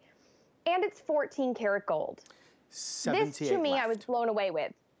way. And it's 14 karat gold. This to me, I was blown away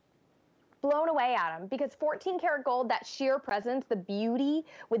with. Blown away, Adam, because 14 karat gold, that sheer presence, the beauty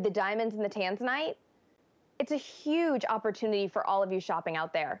with the diamonds and the Tanzanite, it's a huge opportunity for all of you shopping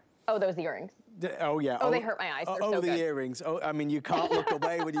out there. Oh, those earrings. Oh, yeah. Oh, they hurt my eyes. They're so the good. Earrings. Oh, I mean, you can't look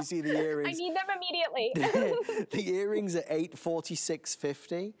away when you see the earrings. I need them immediately. The earrings are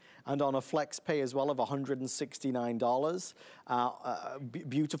 $846.50 and on a flex pay as well of $169.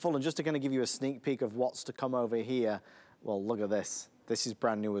 Beautiful. And just to kind of give you a sneak peek of what's to come over here, well, look at this. This is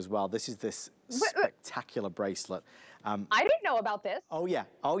brand new as well. This is this spectacular bracelet. I didn't know about this. Oh, yeah.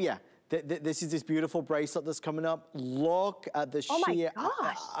 Oh, yeah. This is this beautiful bracelet that's coming up. Look at the sheer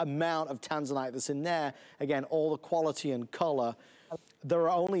amount of Tanzanite that's in there. Again, all the quality and color. There are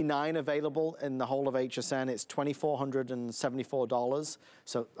only 9 available in the whole of HSN. It's $2,474.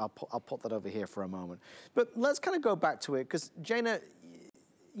 So I'll put that over here for a moment. But let's kind of go back to it, because Jana,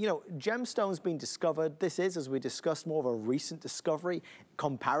 you know, gemstones being discovered. This is, as we discussed, more of a recent discovery,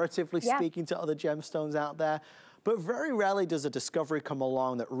 comparatively speaking to other gemstones out there. But very rarely does a discovery come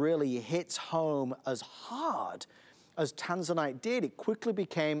along that really hits home as hard as Tanzanite did. It quickly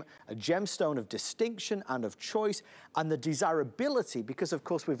became a gemstone of distinction and of choice, and the desirability, because of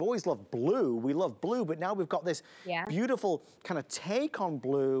course we've always loved blue. We love blue, but now we've got this beautiful kind of take on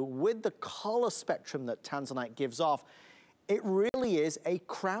blue with the color spectrum that Tanzanite gives off. It really is a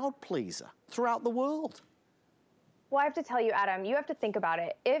crowd pleaser throughout the world. Well, I have to tell you, Adam, you have to think about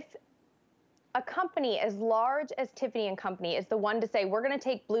it. If a company as large as Tiffany & Company is the one to say, we're going to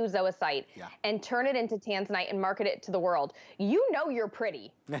take blue zoisite and turn it into Tanzanite and market it to the world, you know you're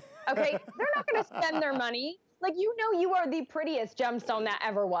pretty, okay? They're not going to spend their money. Like, you know you are the prettiest gemstone that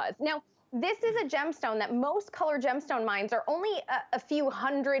ever was. Now, this is a gemstone that most color gemstone mines are only a few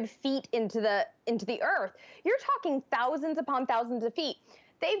hundred feet into the earth. You're talking thousands upon thousands of feet.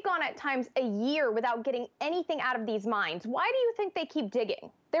 They've gone at times a year without getting anything out of these mines. Why do you think they keep digging?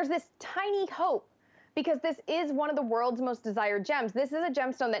 There's this tiny hope, because this is one of the world's most desired gems. This is a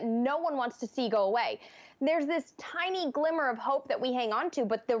gemstone that no one wants to see go away. There's this tiny glimmer of hope that we hang on to,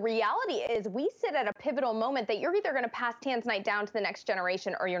 but the reality is we sit at a pivotal moment that you're either going to pass Tanzanite down to the next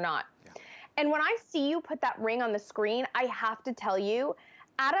generation or you're not. And when I see you put that ring on the screen, I have to tell you,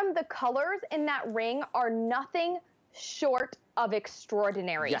 Adam, the colors in that ring are nothing short of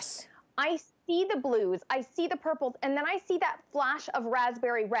extraordinary. Yes. I see the blues, I see the purples, and then I see that flash of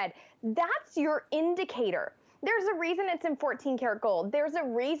raspberry red. That's your indicator. There's a reason it's in 14 karat gold. There's a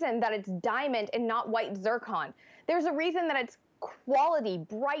reason that it's diamond and not white zircon. There's a reason that it's quality,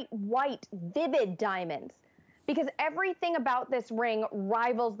 bright white, vivid diamonds. Because everything about this ring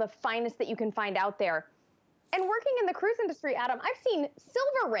rivals the finest that you can find out there. And working in the cruise industry, Adam, I've seen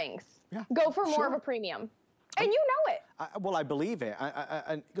silver rings go for more of a premium. And you know it. Well, I believe it.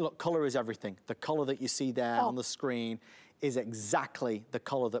 And look, color is everything. The color that you see there on the screen is exactly the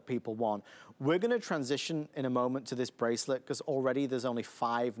color that people want. We're going to transition in a moment to this bracelet, because already there's only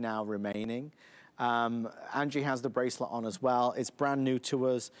 5 now remaining. Angie has the bracelet on as well. It's brand new to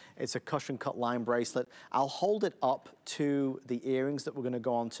us. It's a cushion cut line bracelet. I'll hold it up to the earrings that we're going to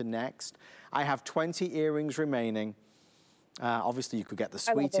go on to next. I have 20 earrings remaining. Obviously, you could get the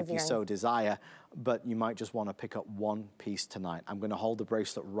suite if you so desire, but you might just want to pick up one piece tonight. I'm going to hold the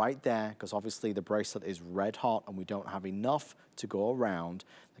bracelet right there, because obviously the bracelet is red hot and we don't have enough to go around.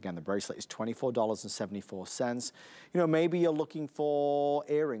 Again, the bracelet is $24.74. You know, maybe you're looking for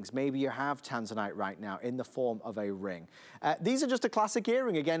earrings. Maybe you have Tanzanite right now in the form of a ring. These are just a classic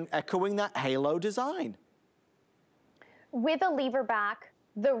earring, again, echoing that halo design. With a lever back,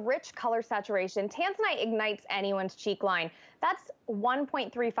 the rich color saturation, Tanzanite ignites anyone's cheek line. That's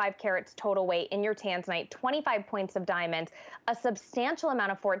 1.35 carats total weight in your Tanzanite, 25 points of diamonds, a substantial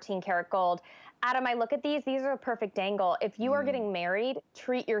amount of 14 karat gold. Adam, I look at these are a perfect angle. If you are getting married,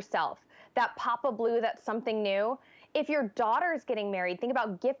 treat yourself. That pop of blue, that's something new. If your daughter's getting married, think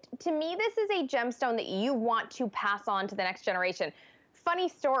about gift. To me, this is a gemstone that you want to pass on to the next generation. Funny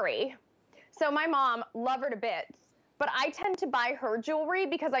story. So my mom, love her to bits, but I tend to buy her jewelry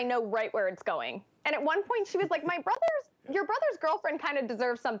because I know right where it's going. And at one point she was like, your brother's girlfriend kind of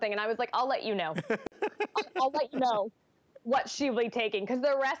deserves something. And I was like, I'll let you know. I'll let you know what she will be taking. Because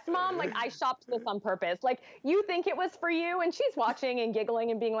the rest, Mom, like, I shopped this on purpose. Like, you think it was for you, and she's watching and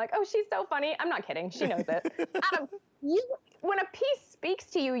giggling and being like, oh, she's so funny. I'm not kidding. She knows it. Adam, when a piece speaks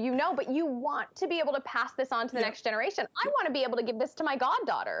to you, you know, but you want to be able to pass this on to the next generation. I want to be able to give this to my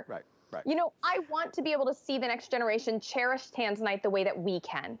goddaughter. Right. Right. You know, I want to be able to see the next generation cherish Tanzanite the way that we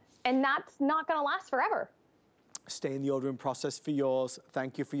can. And that's not going to last forever. Stay in the ordering process for yours.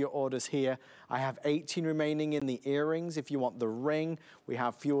 Thank you for your orders here. I have 18 remaining in the earrings. If you want the ring, we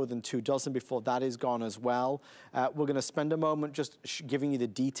have fewer than 2 dozen before that is gone as well. We're going to spend a moment just giving you the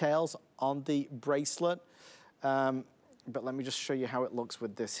details on the bracelet. But let me just show you how it looks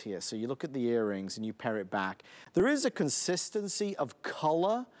with this here. So you look at the earrings and you pair it back. There is a consistency of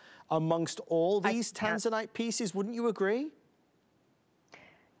color amongst all these Tanzanite pieces. Wouldn't you agree?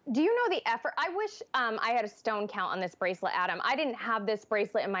 Do you know the effort? I wish I had a stone count on this bracelet, Adam. I didn't have this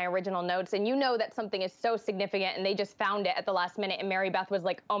bracelet in my original notes, and you know that something is so significant and they just found it at the last minute, and Mary Beth was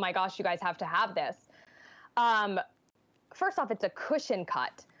like, oh my gosh, you guys have to have this. First off, it's a cushion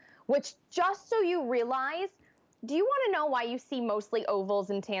cut, which, just so you realize, do you want to know why you see mostly ovals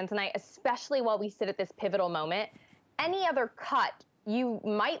in Tanzanite, especially while we sit at this pivotal moment? Any other cut, you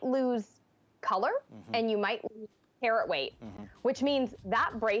might lose color and you might lose carat weight, which means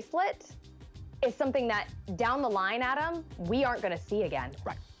that bracelet is something that down the line, Adam, we aren't going to see again.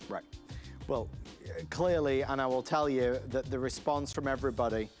 Right, right. Well, clearly, and I will tell you that the response from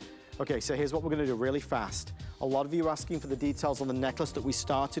everybody. Okay, so here's what we're going to do really fast. A lot of you asking for the details on the necklace that we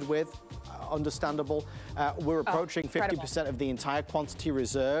started with. Understandable. We're approaching 50% of the entire quantity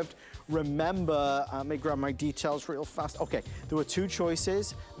reserved. Remember, let me grab my details real fast. Okay, there were 2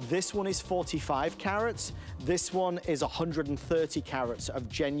 choices. This one is 45 carats. This one is 130 carats of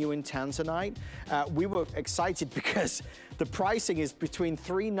genuine Tanzanite. We were excited because the pricing is between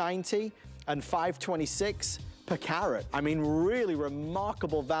 $390 and $526 per carat. I mean, really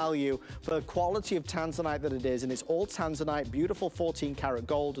remarkable value for the quality of Tanzanite that it is, and it's all Tanzanite, beautiful 14 karat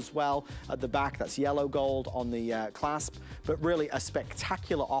gold as well at the back. That's yellow gold on the clasp, but really a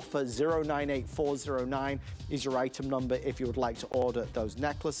spectacular offer. 098409 is your item number if you would like to order those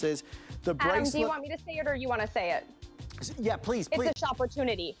necklaces. The bracelet. Adam, do you want me to say it or you want to say it? Yeah, please, please. It's a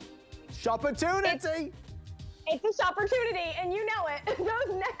shopportunity. Shopportunity! It's a shopportunity, and you know it.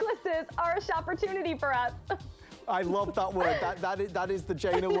 Those necklaces are a shopportunity for us. I love that word. That is the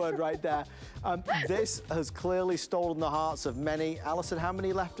Jana word right there. This has clearly stolen the hearts of many. Alison, how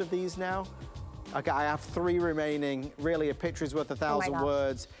many left of these now? Okay, I have 3 remaining. Really, a picture is worth 1,000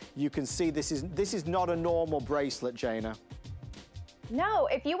 words. You can see this is not a normal bracelet, Jana. No,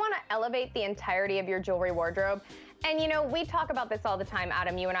 if you want to elevate the entirety of your jewelry wardrobe, and you know, we talk about this all the time,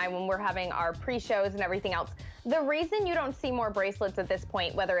 Adam, you and I, when we're having our pre-shows and everything else. The reason you don't see more bracelets at this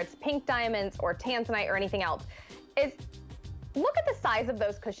point, whether it's pink diamonds or Tanzanite or anything else, is look at the size of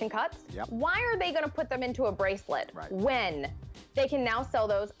those cushion cuts. Yep. Why are they going to put them into a bracelet when they can now sell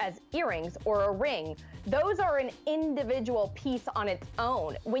those as earrings or a ring? Those are an individual piece on its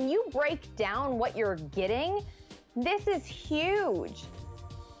own. When you break down what you're getting, this is huge.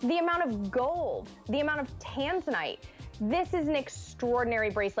 The amount of gold, the amount of Tanzanite. This is an extraordinary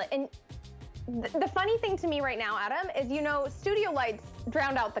bracelet. And the funny thing to me right now, Adam, is, you know, studio lights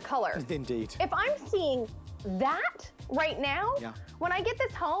drowned out the color. Indeed. If I'm seeing that right now, when I get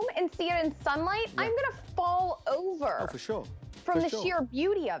this home and see it in sunlight, I'm gonna fall over. Oh, for sure. From the sheer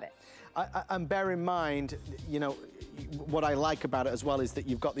beauty of it. And bear in mind, you know, what I like about it as well is that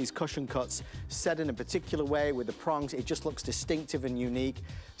you've got these cushion cuts set in a particular way with the prongs. It just looks distinctive and unique.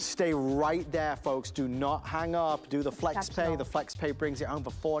 Stay right there, folks. Do not hang up. Do the flex pay. The flex pay brings it home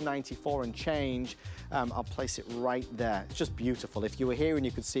for $4.94 and change. I'll place it right there. It's just beautiful. If you were here and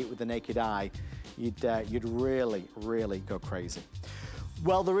you could see it with the naked eye, you'd really, really go crazy.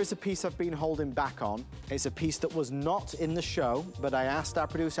 Well, there is a piece I've been holding back on. It's a piece that was not in the show, but I asked our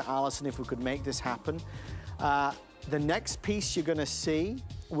producer, Alison, if we could make this happen. The next piece you're gonna see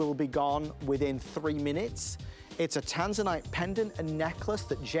will be gone within 3 minutes. It's a Tanzanite pendant and necklace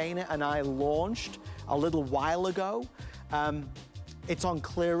that Jana and I launched a little while ago. It's on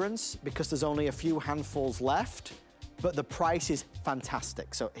clearance because there's only a few handfuls left, but the price is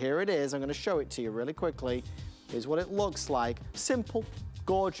fantastic. So here it is. I'm gonna show it to you really quickly. Here's what it looks like. Simple,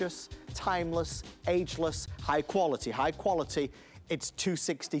 gorgeous, timeless, ageless, high quality. High quality, it's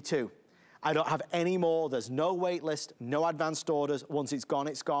 $262. I don't have any more. There's no wait list, no advanced orders. Once it's gone,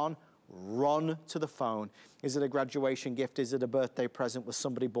 it's gone. Run to the phone. Is it a graduation gift? Is it a birthday present with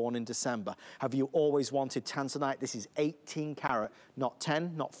somebody born in December? Have you always wanted Tanzanite? This is 18 karat, not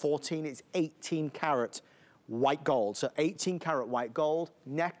 10, not 14, it's 18 karat white gold. So 18 karat white gold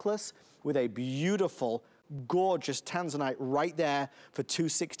necklace with a beautiful, gorgeous Tanzanite right there for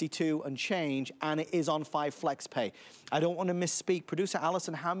 $262 and change, and it is on 5 flex pay. I don't want to misspeak. Producer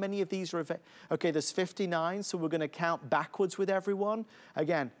Alison, how many of these are available? Okay, there's 59, so we're going to count backwards with everyone.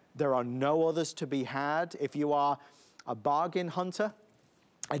 Again, there are no others to be had. If you are a bargain hunter,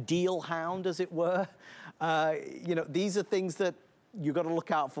 a deal hound, as it were. You know, these are things that you got to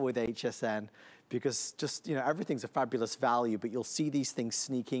look out for with HSN, because just, you know, everything's a fabulous value, but you'll see these things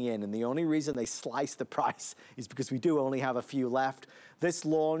sneaking in. And the only reason they slice the price is because we do only have a few left. This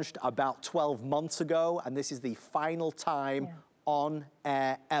launched about 12 months ago, and this is the final time on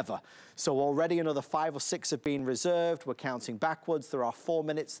air ever. So already another 5 or 6 have been reserved. We're counting backwards. There are 4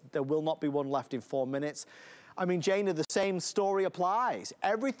 minutes. There will not be one left in 4 minutes. I mean, Jana, the same story applies.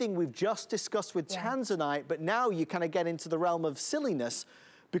 Everything we've just discussed with Tanzanite, but now you kind of get into the realm of silliness,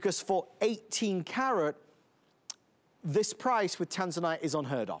 because for 18 karat, this price with Tanzanite is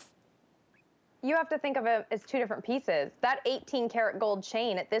unheard of. You have to think of it as 2 different pieces. That 18 karat gold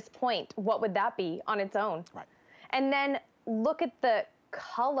chain at this point, what would that be on its own? Right. And then look at the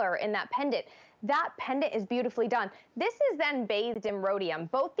color in that pendant. That pendant is beautifully done. This is then bathed in rhodium,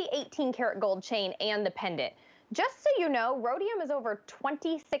 both the 18 karat gold chain and the pendant. Just so you know, rhodium is over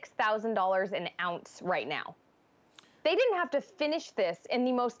 $26,000 an ounce right now. They didn't have to finish this in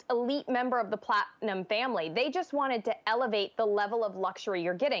the most elite member of the platinum family. They just wanted to elevate the level of luxury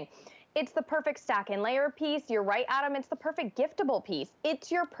you're getting. It's the perfect stack and layer piece. You're right, Adam. It's the perfect giftable piece.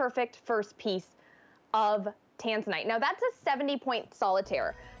 It's your perfect first piece of Tanzanite. Now, that's a 70-point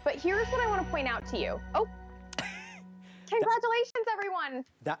solitaire. But here's what I want to point out to you. Oh, congratulations, everyone.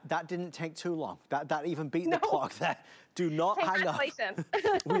 That didn't take too long. That even beat the clock there. Do not hang up.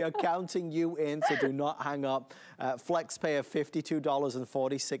 We are counting you in, so do not hang up. Flex pay of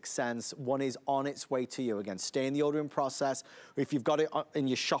 $52.46. One is on its way to you. Again, stay in the ordering process. If you've got it in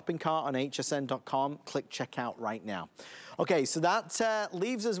your shopping cart on hsn.com, click checkout right now. Okay, so that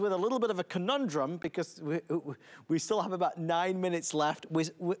leaves us with a little bit of a conundrum, because we still have about 9 minutes left.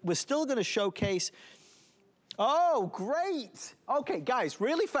 We're still going to showcase. Oh, great. Okay, guys,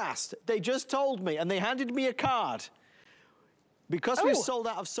 really fast. They just told me, and they handed me a card. Because we've sold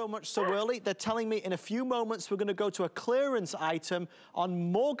out of so much so early, they're telling me in a few moments we're going to go to a clearance item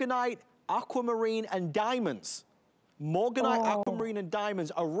on Morganite, aquamarine, and diamonds. Morganite, aquamarine, and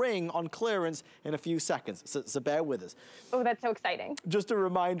diamonds, a ring on clearance in a few seconds. So bear with us. Oh, that's so exciting. Just a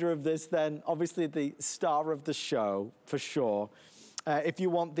reminder of this then, obviously the star of the show, for sure. If you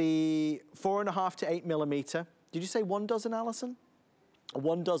want the 4.5 to 8 millimeter, did you say 1 dozen, Allison?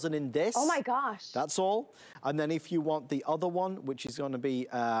 1 dozen in this. Oh my gosh. That's all. And then if you want the other one, which is going to be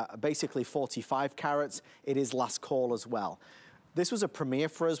basically 45 carats, it is last call as well. This was a premiere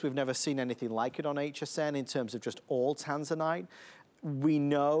for us. We've never seen anything like it on HSN in terms of just all Tanzanite. We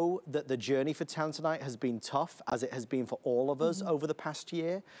know that the journey for Tanzanite has been tough, as it has been for all of us over the past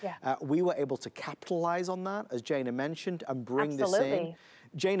year. Yeah. We were able to capitalize on that, as Jana mentioned, and bring this in.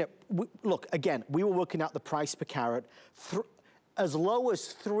 Jana, look, again, we were working out the price per carat. As low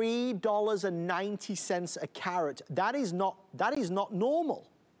as $3.90 a carat. That is not normal.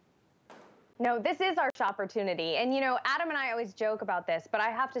 No, this is our opportunity. And you know, Adam and I always joke about this, but I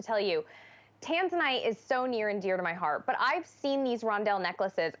have to tell you, Tanzanite is so near and dear to my heart. But I've seen these rondelle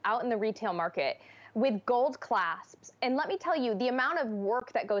necklaces out in the retail market with gold clasps. And let me tell you, the amount of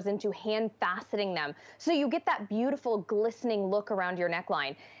work that goes into hand faceting them, so you get that beautiful glistening look around your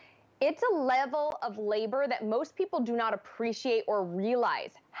neckline. It's a level of labor that most people do not appreciate or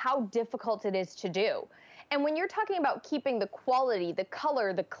realize how difficult it is to do. And when you're talking about keeping the quality, the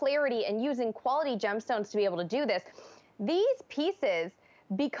color, the clarity, and using quality gemstones to be able to do this, these pieces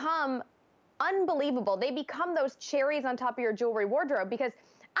become unbelievable. They become those cherries on top of your jewelry wardrobe, because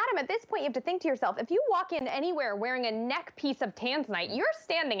Adam, at this point, you have to think to yourself, if you walk in anywhere wearing a neck piece of Tanzanite, you're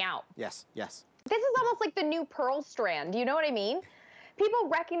standing out. Yes, yes. This is almost like the new pearl strand. You know what I mean? People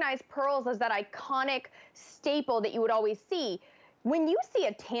recognize pearls as that iconic staple that you would always see. When you see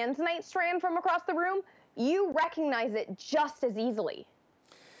a Tanzanite strand from across the room, you recognize it just as easily.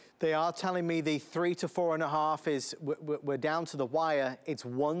 They are telling me the 3 to 4.5 is, we're down to the wire, it's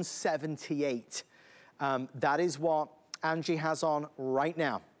 $178. That is what Angie has on right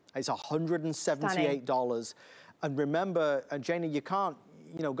now. It's $178. Stunning. And remember, Jana, you can't,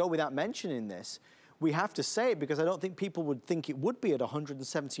 go without mentioning this. We have to say it because I don't think people would think it would be at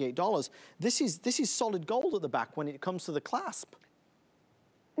 $178. This is solid gold at the back when it comes to the clasp.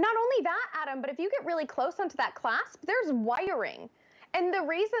 Not only that, Adam, but if you get really close onto that clasp, there's wiring. And the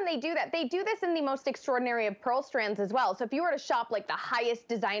reason they do that, they do this in the most extraordinary of pearl strands as well. So if you were to shop like the highest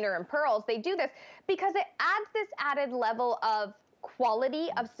designer in pearls, they do this because it adds this added level of quality,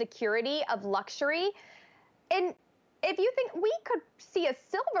 of security, of luxury. And if you think we could see a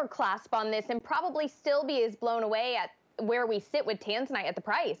silver clasp on this and probably still be as blown away at where we sit with Tanzanite at the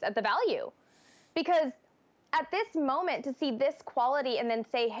price, at the value. Because at this moment, to see this quality and then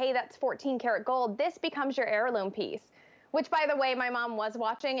say, hey, that's 14 karat gold, this becomes your heirloom piece. which, by the way, my mom was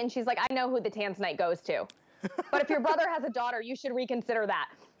watching, and she's like, I know who the Tanzanite goes to. But if your brother has a daughter, you should reconsider that.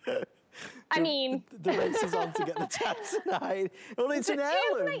 I mean... The race is on to get the Tanzanite. Well, it's an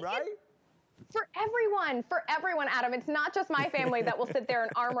heirloom, right? For everyone, Adam. It's not just my family that will sit there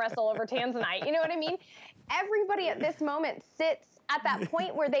and arm wrestle over Tanzanite. You know what I mean? Everybody at this moment sits at that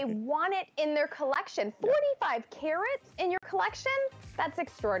point where they want it in their collection. 45 carats in your collection? That's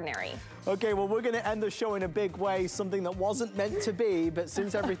extraordinary. Okay, well, we're going to end the show in a big way, something that wasn't meant to be, but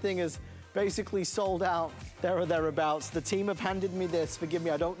since everything is basically sold out there or thereabouts, the team have handed me this. Forgive me,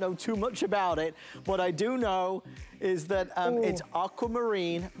 I don't know too much about it. What I do know is that it's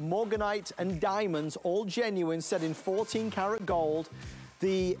aquamarine, morganite, and diamonds, all genuine, set in 14-karat gold.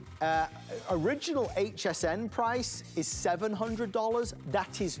 The original HSN price is $700.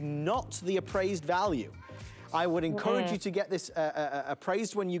 That is not the appraised value. I would encourage you to get this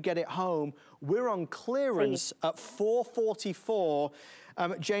appraised when you get it home. We're on clearance at $444.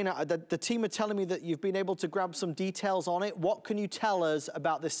 Jana, the team are telling me that you've been able to grab some details on it. What can you tell us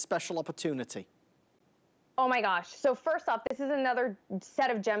about this special opportunity? Oh my gosh. So first off, this is another set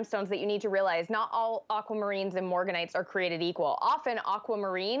of gemstones that you need to realize. Not all aquamarines and morganites are created equal. Often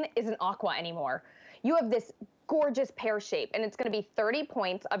aquamarine isn't aqua anymore. You have this gorgeous pear shape, and it's going to be 30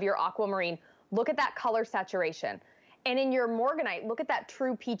 points of your aquamarine. Look at that color saturation. And in your morganite, look at that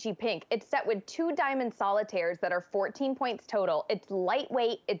true peachy pink. It's set with 2 diamond solitaires that are 14 points total. It's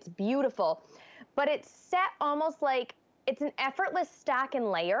lightweight, it's beautiful, but it's set almost like it's an effortless stack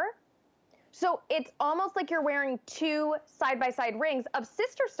and layer. So it's almost like you're wearing 2 side-by-side rings of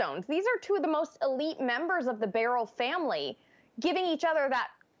sister stones. These are 2 of the most elite members of the beryl family, giving each other that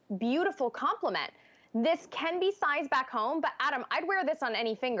beautiful complement. This can be sized back home, but Adam, I'd wear this on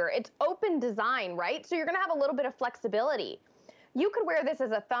any finger. It's open design, right? So you're gonna have a little bit of flexibility. You could wear this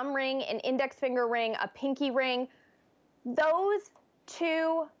as a thumb ring, an index finger ring, a pinky ring. Those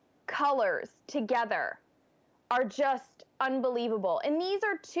 2 colors together are just unbelievable. And these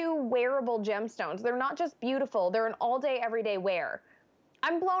are 2 wearable gemstones. They're not just beautiful, they're an all-day, everyday wear.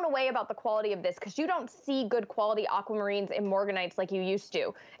 I'm blown away about the quality of this because you don't see good quality aquamarines and morganites like you used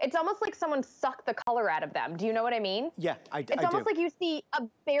to. It's almost like someone sucked the color out of them. Do you know what I mean? Yeah, I do. It's almost like you see a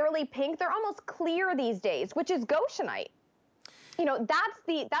barely pink. They're almost clear these days, which is goshenite. You know,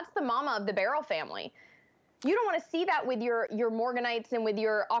 that's the mama of the beryl family. You don't want to see that with your morganites and with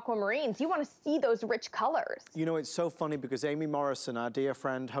your aquamarines. You want to see those rich colors. You know, it's so funny because Amy Morrison, our dear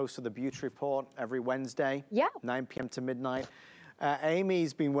friend, host of the Beauty Report every Wednesday, 9 p.m. to midnight.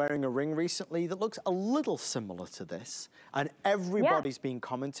 Amy's been wearing a ring recently that looks a little similar to this, and everybody's been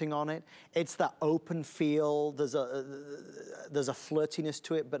commenting on it. It's that open feel. There's a flirtiness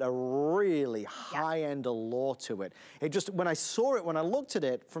to it, but a really high-end allure to it. It just, when I saw it, when I looked at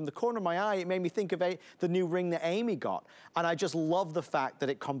it from the corner of my eye, it made me think of the new ring that Amy got, and I just love the fact that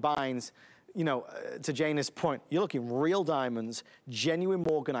it combines, you know, to Jana's point, you're looking real diamonds, genuine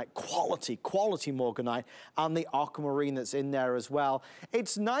morganite, quality morganite, and the aquamarine that's in there as well.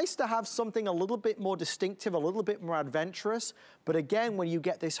 It's nice to have something a little bit more distinctive, a little bit more adventurous, but again, when you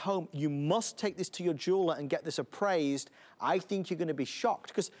get this home, you must take this to your jeweler and get this appraised. I think you're gonna be shocked,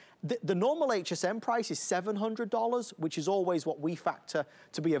 because the normal HSN price is $700, which is always what we factor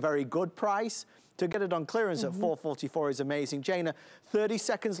to be a very good price. To get it on clearance at $444 is amazing. Jana, 30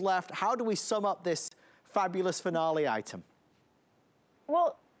 seconds left. How do we sum up this fabulous finale item?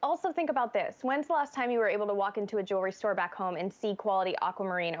 Well, also think about this. When's the last time you were able to walk into a jewelry store back home and see quality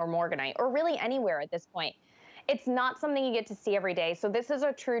aquamarine or morganite, or really anywhere at this point? It's not something you get to see every day. So this is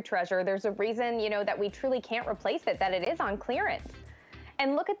a true treasure. There's a reason, you know, that we truly can't replace it, that it is on clearance.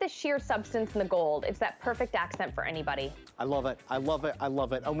 And look at the sheer substance in the gold. It's that perfect accent for anybody. I love it. I love it. I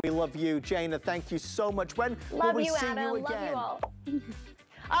love it. And we love you. Jana, thank you so much. When will we see you again? Love you all.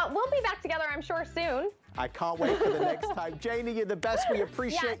 We'll be back together, I'm sure, soon. I can't wait for the next time. Jana, you're the best. We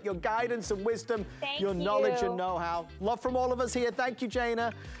appreciate your guidance and wisdom, your knowledge and know-how. Love from all of us here. Thank you,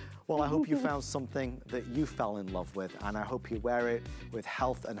 Jana. Well, I hope you found something that you fell in love with, and I hope you wear it with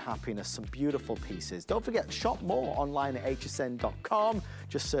health and happiness. Some beautiful pieces. Don't forget, shop more online at hsn.com.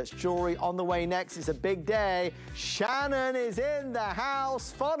 Just search jewelry. On the way next, it's a big day. Shannon is in the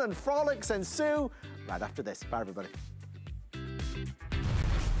house. Fun and frolics ensue right after this. Bye, everybody.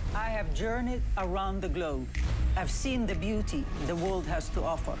 I have journeyed around the globe. I've seen the beauty the world has to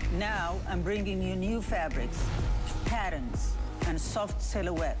offer. Now I'm bringing you new fabrics, patterns, and soft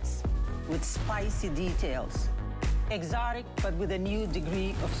silhouettes with spicy details. Exotic, but with a new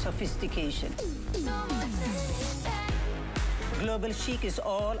degree of sophistication. Global chic is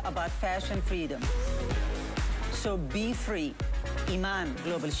all about fashion freedom. So be free. Iman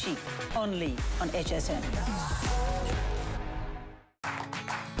Global Chic, only on HSN.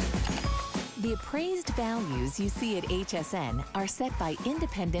 The appraised values you see at HSN are set by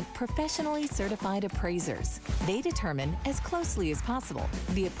independent, professionally certified appraisers. They determine, as closely as possible,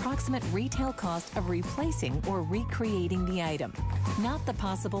 the approximate retail cost of replacing or recreating the item, not the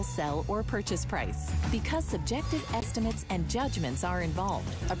possible sell or purchase price. Because subjective estimates and judgments are involved,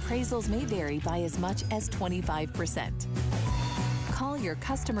 appraisals may vary by as much as 25%. Call your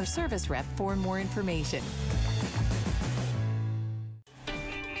customer service rep for more information.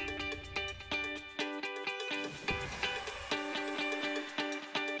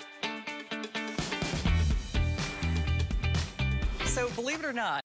 So believe it or not,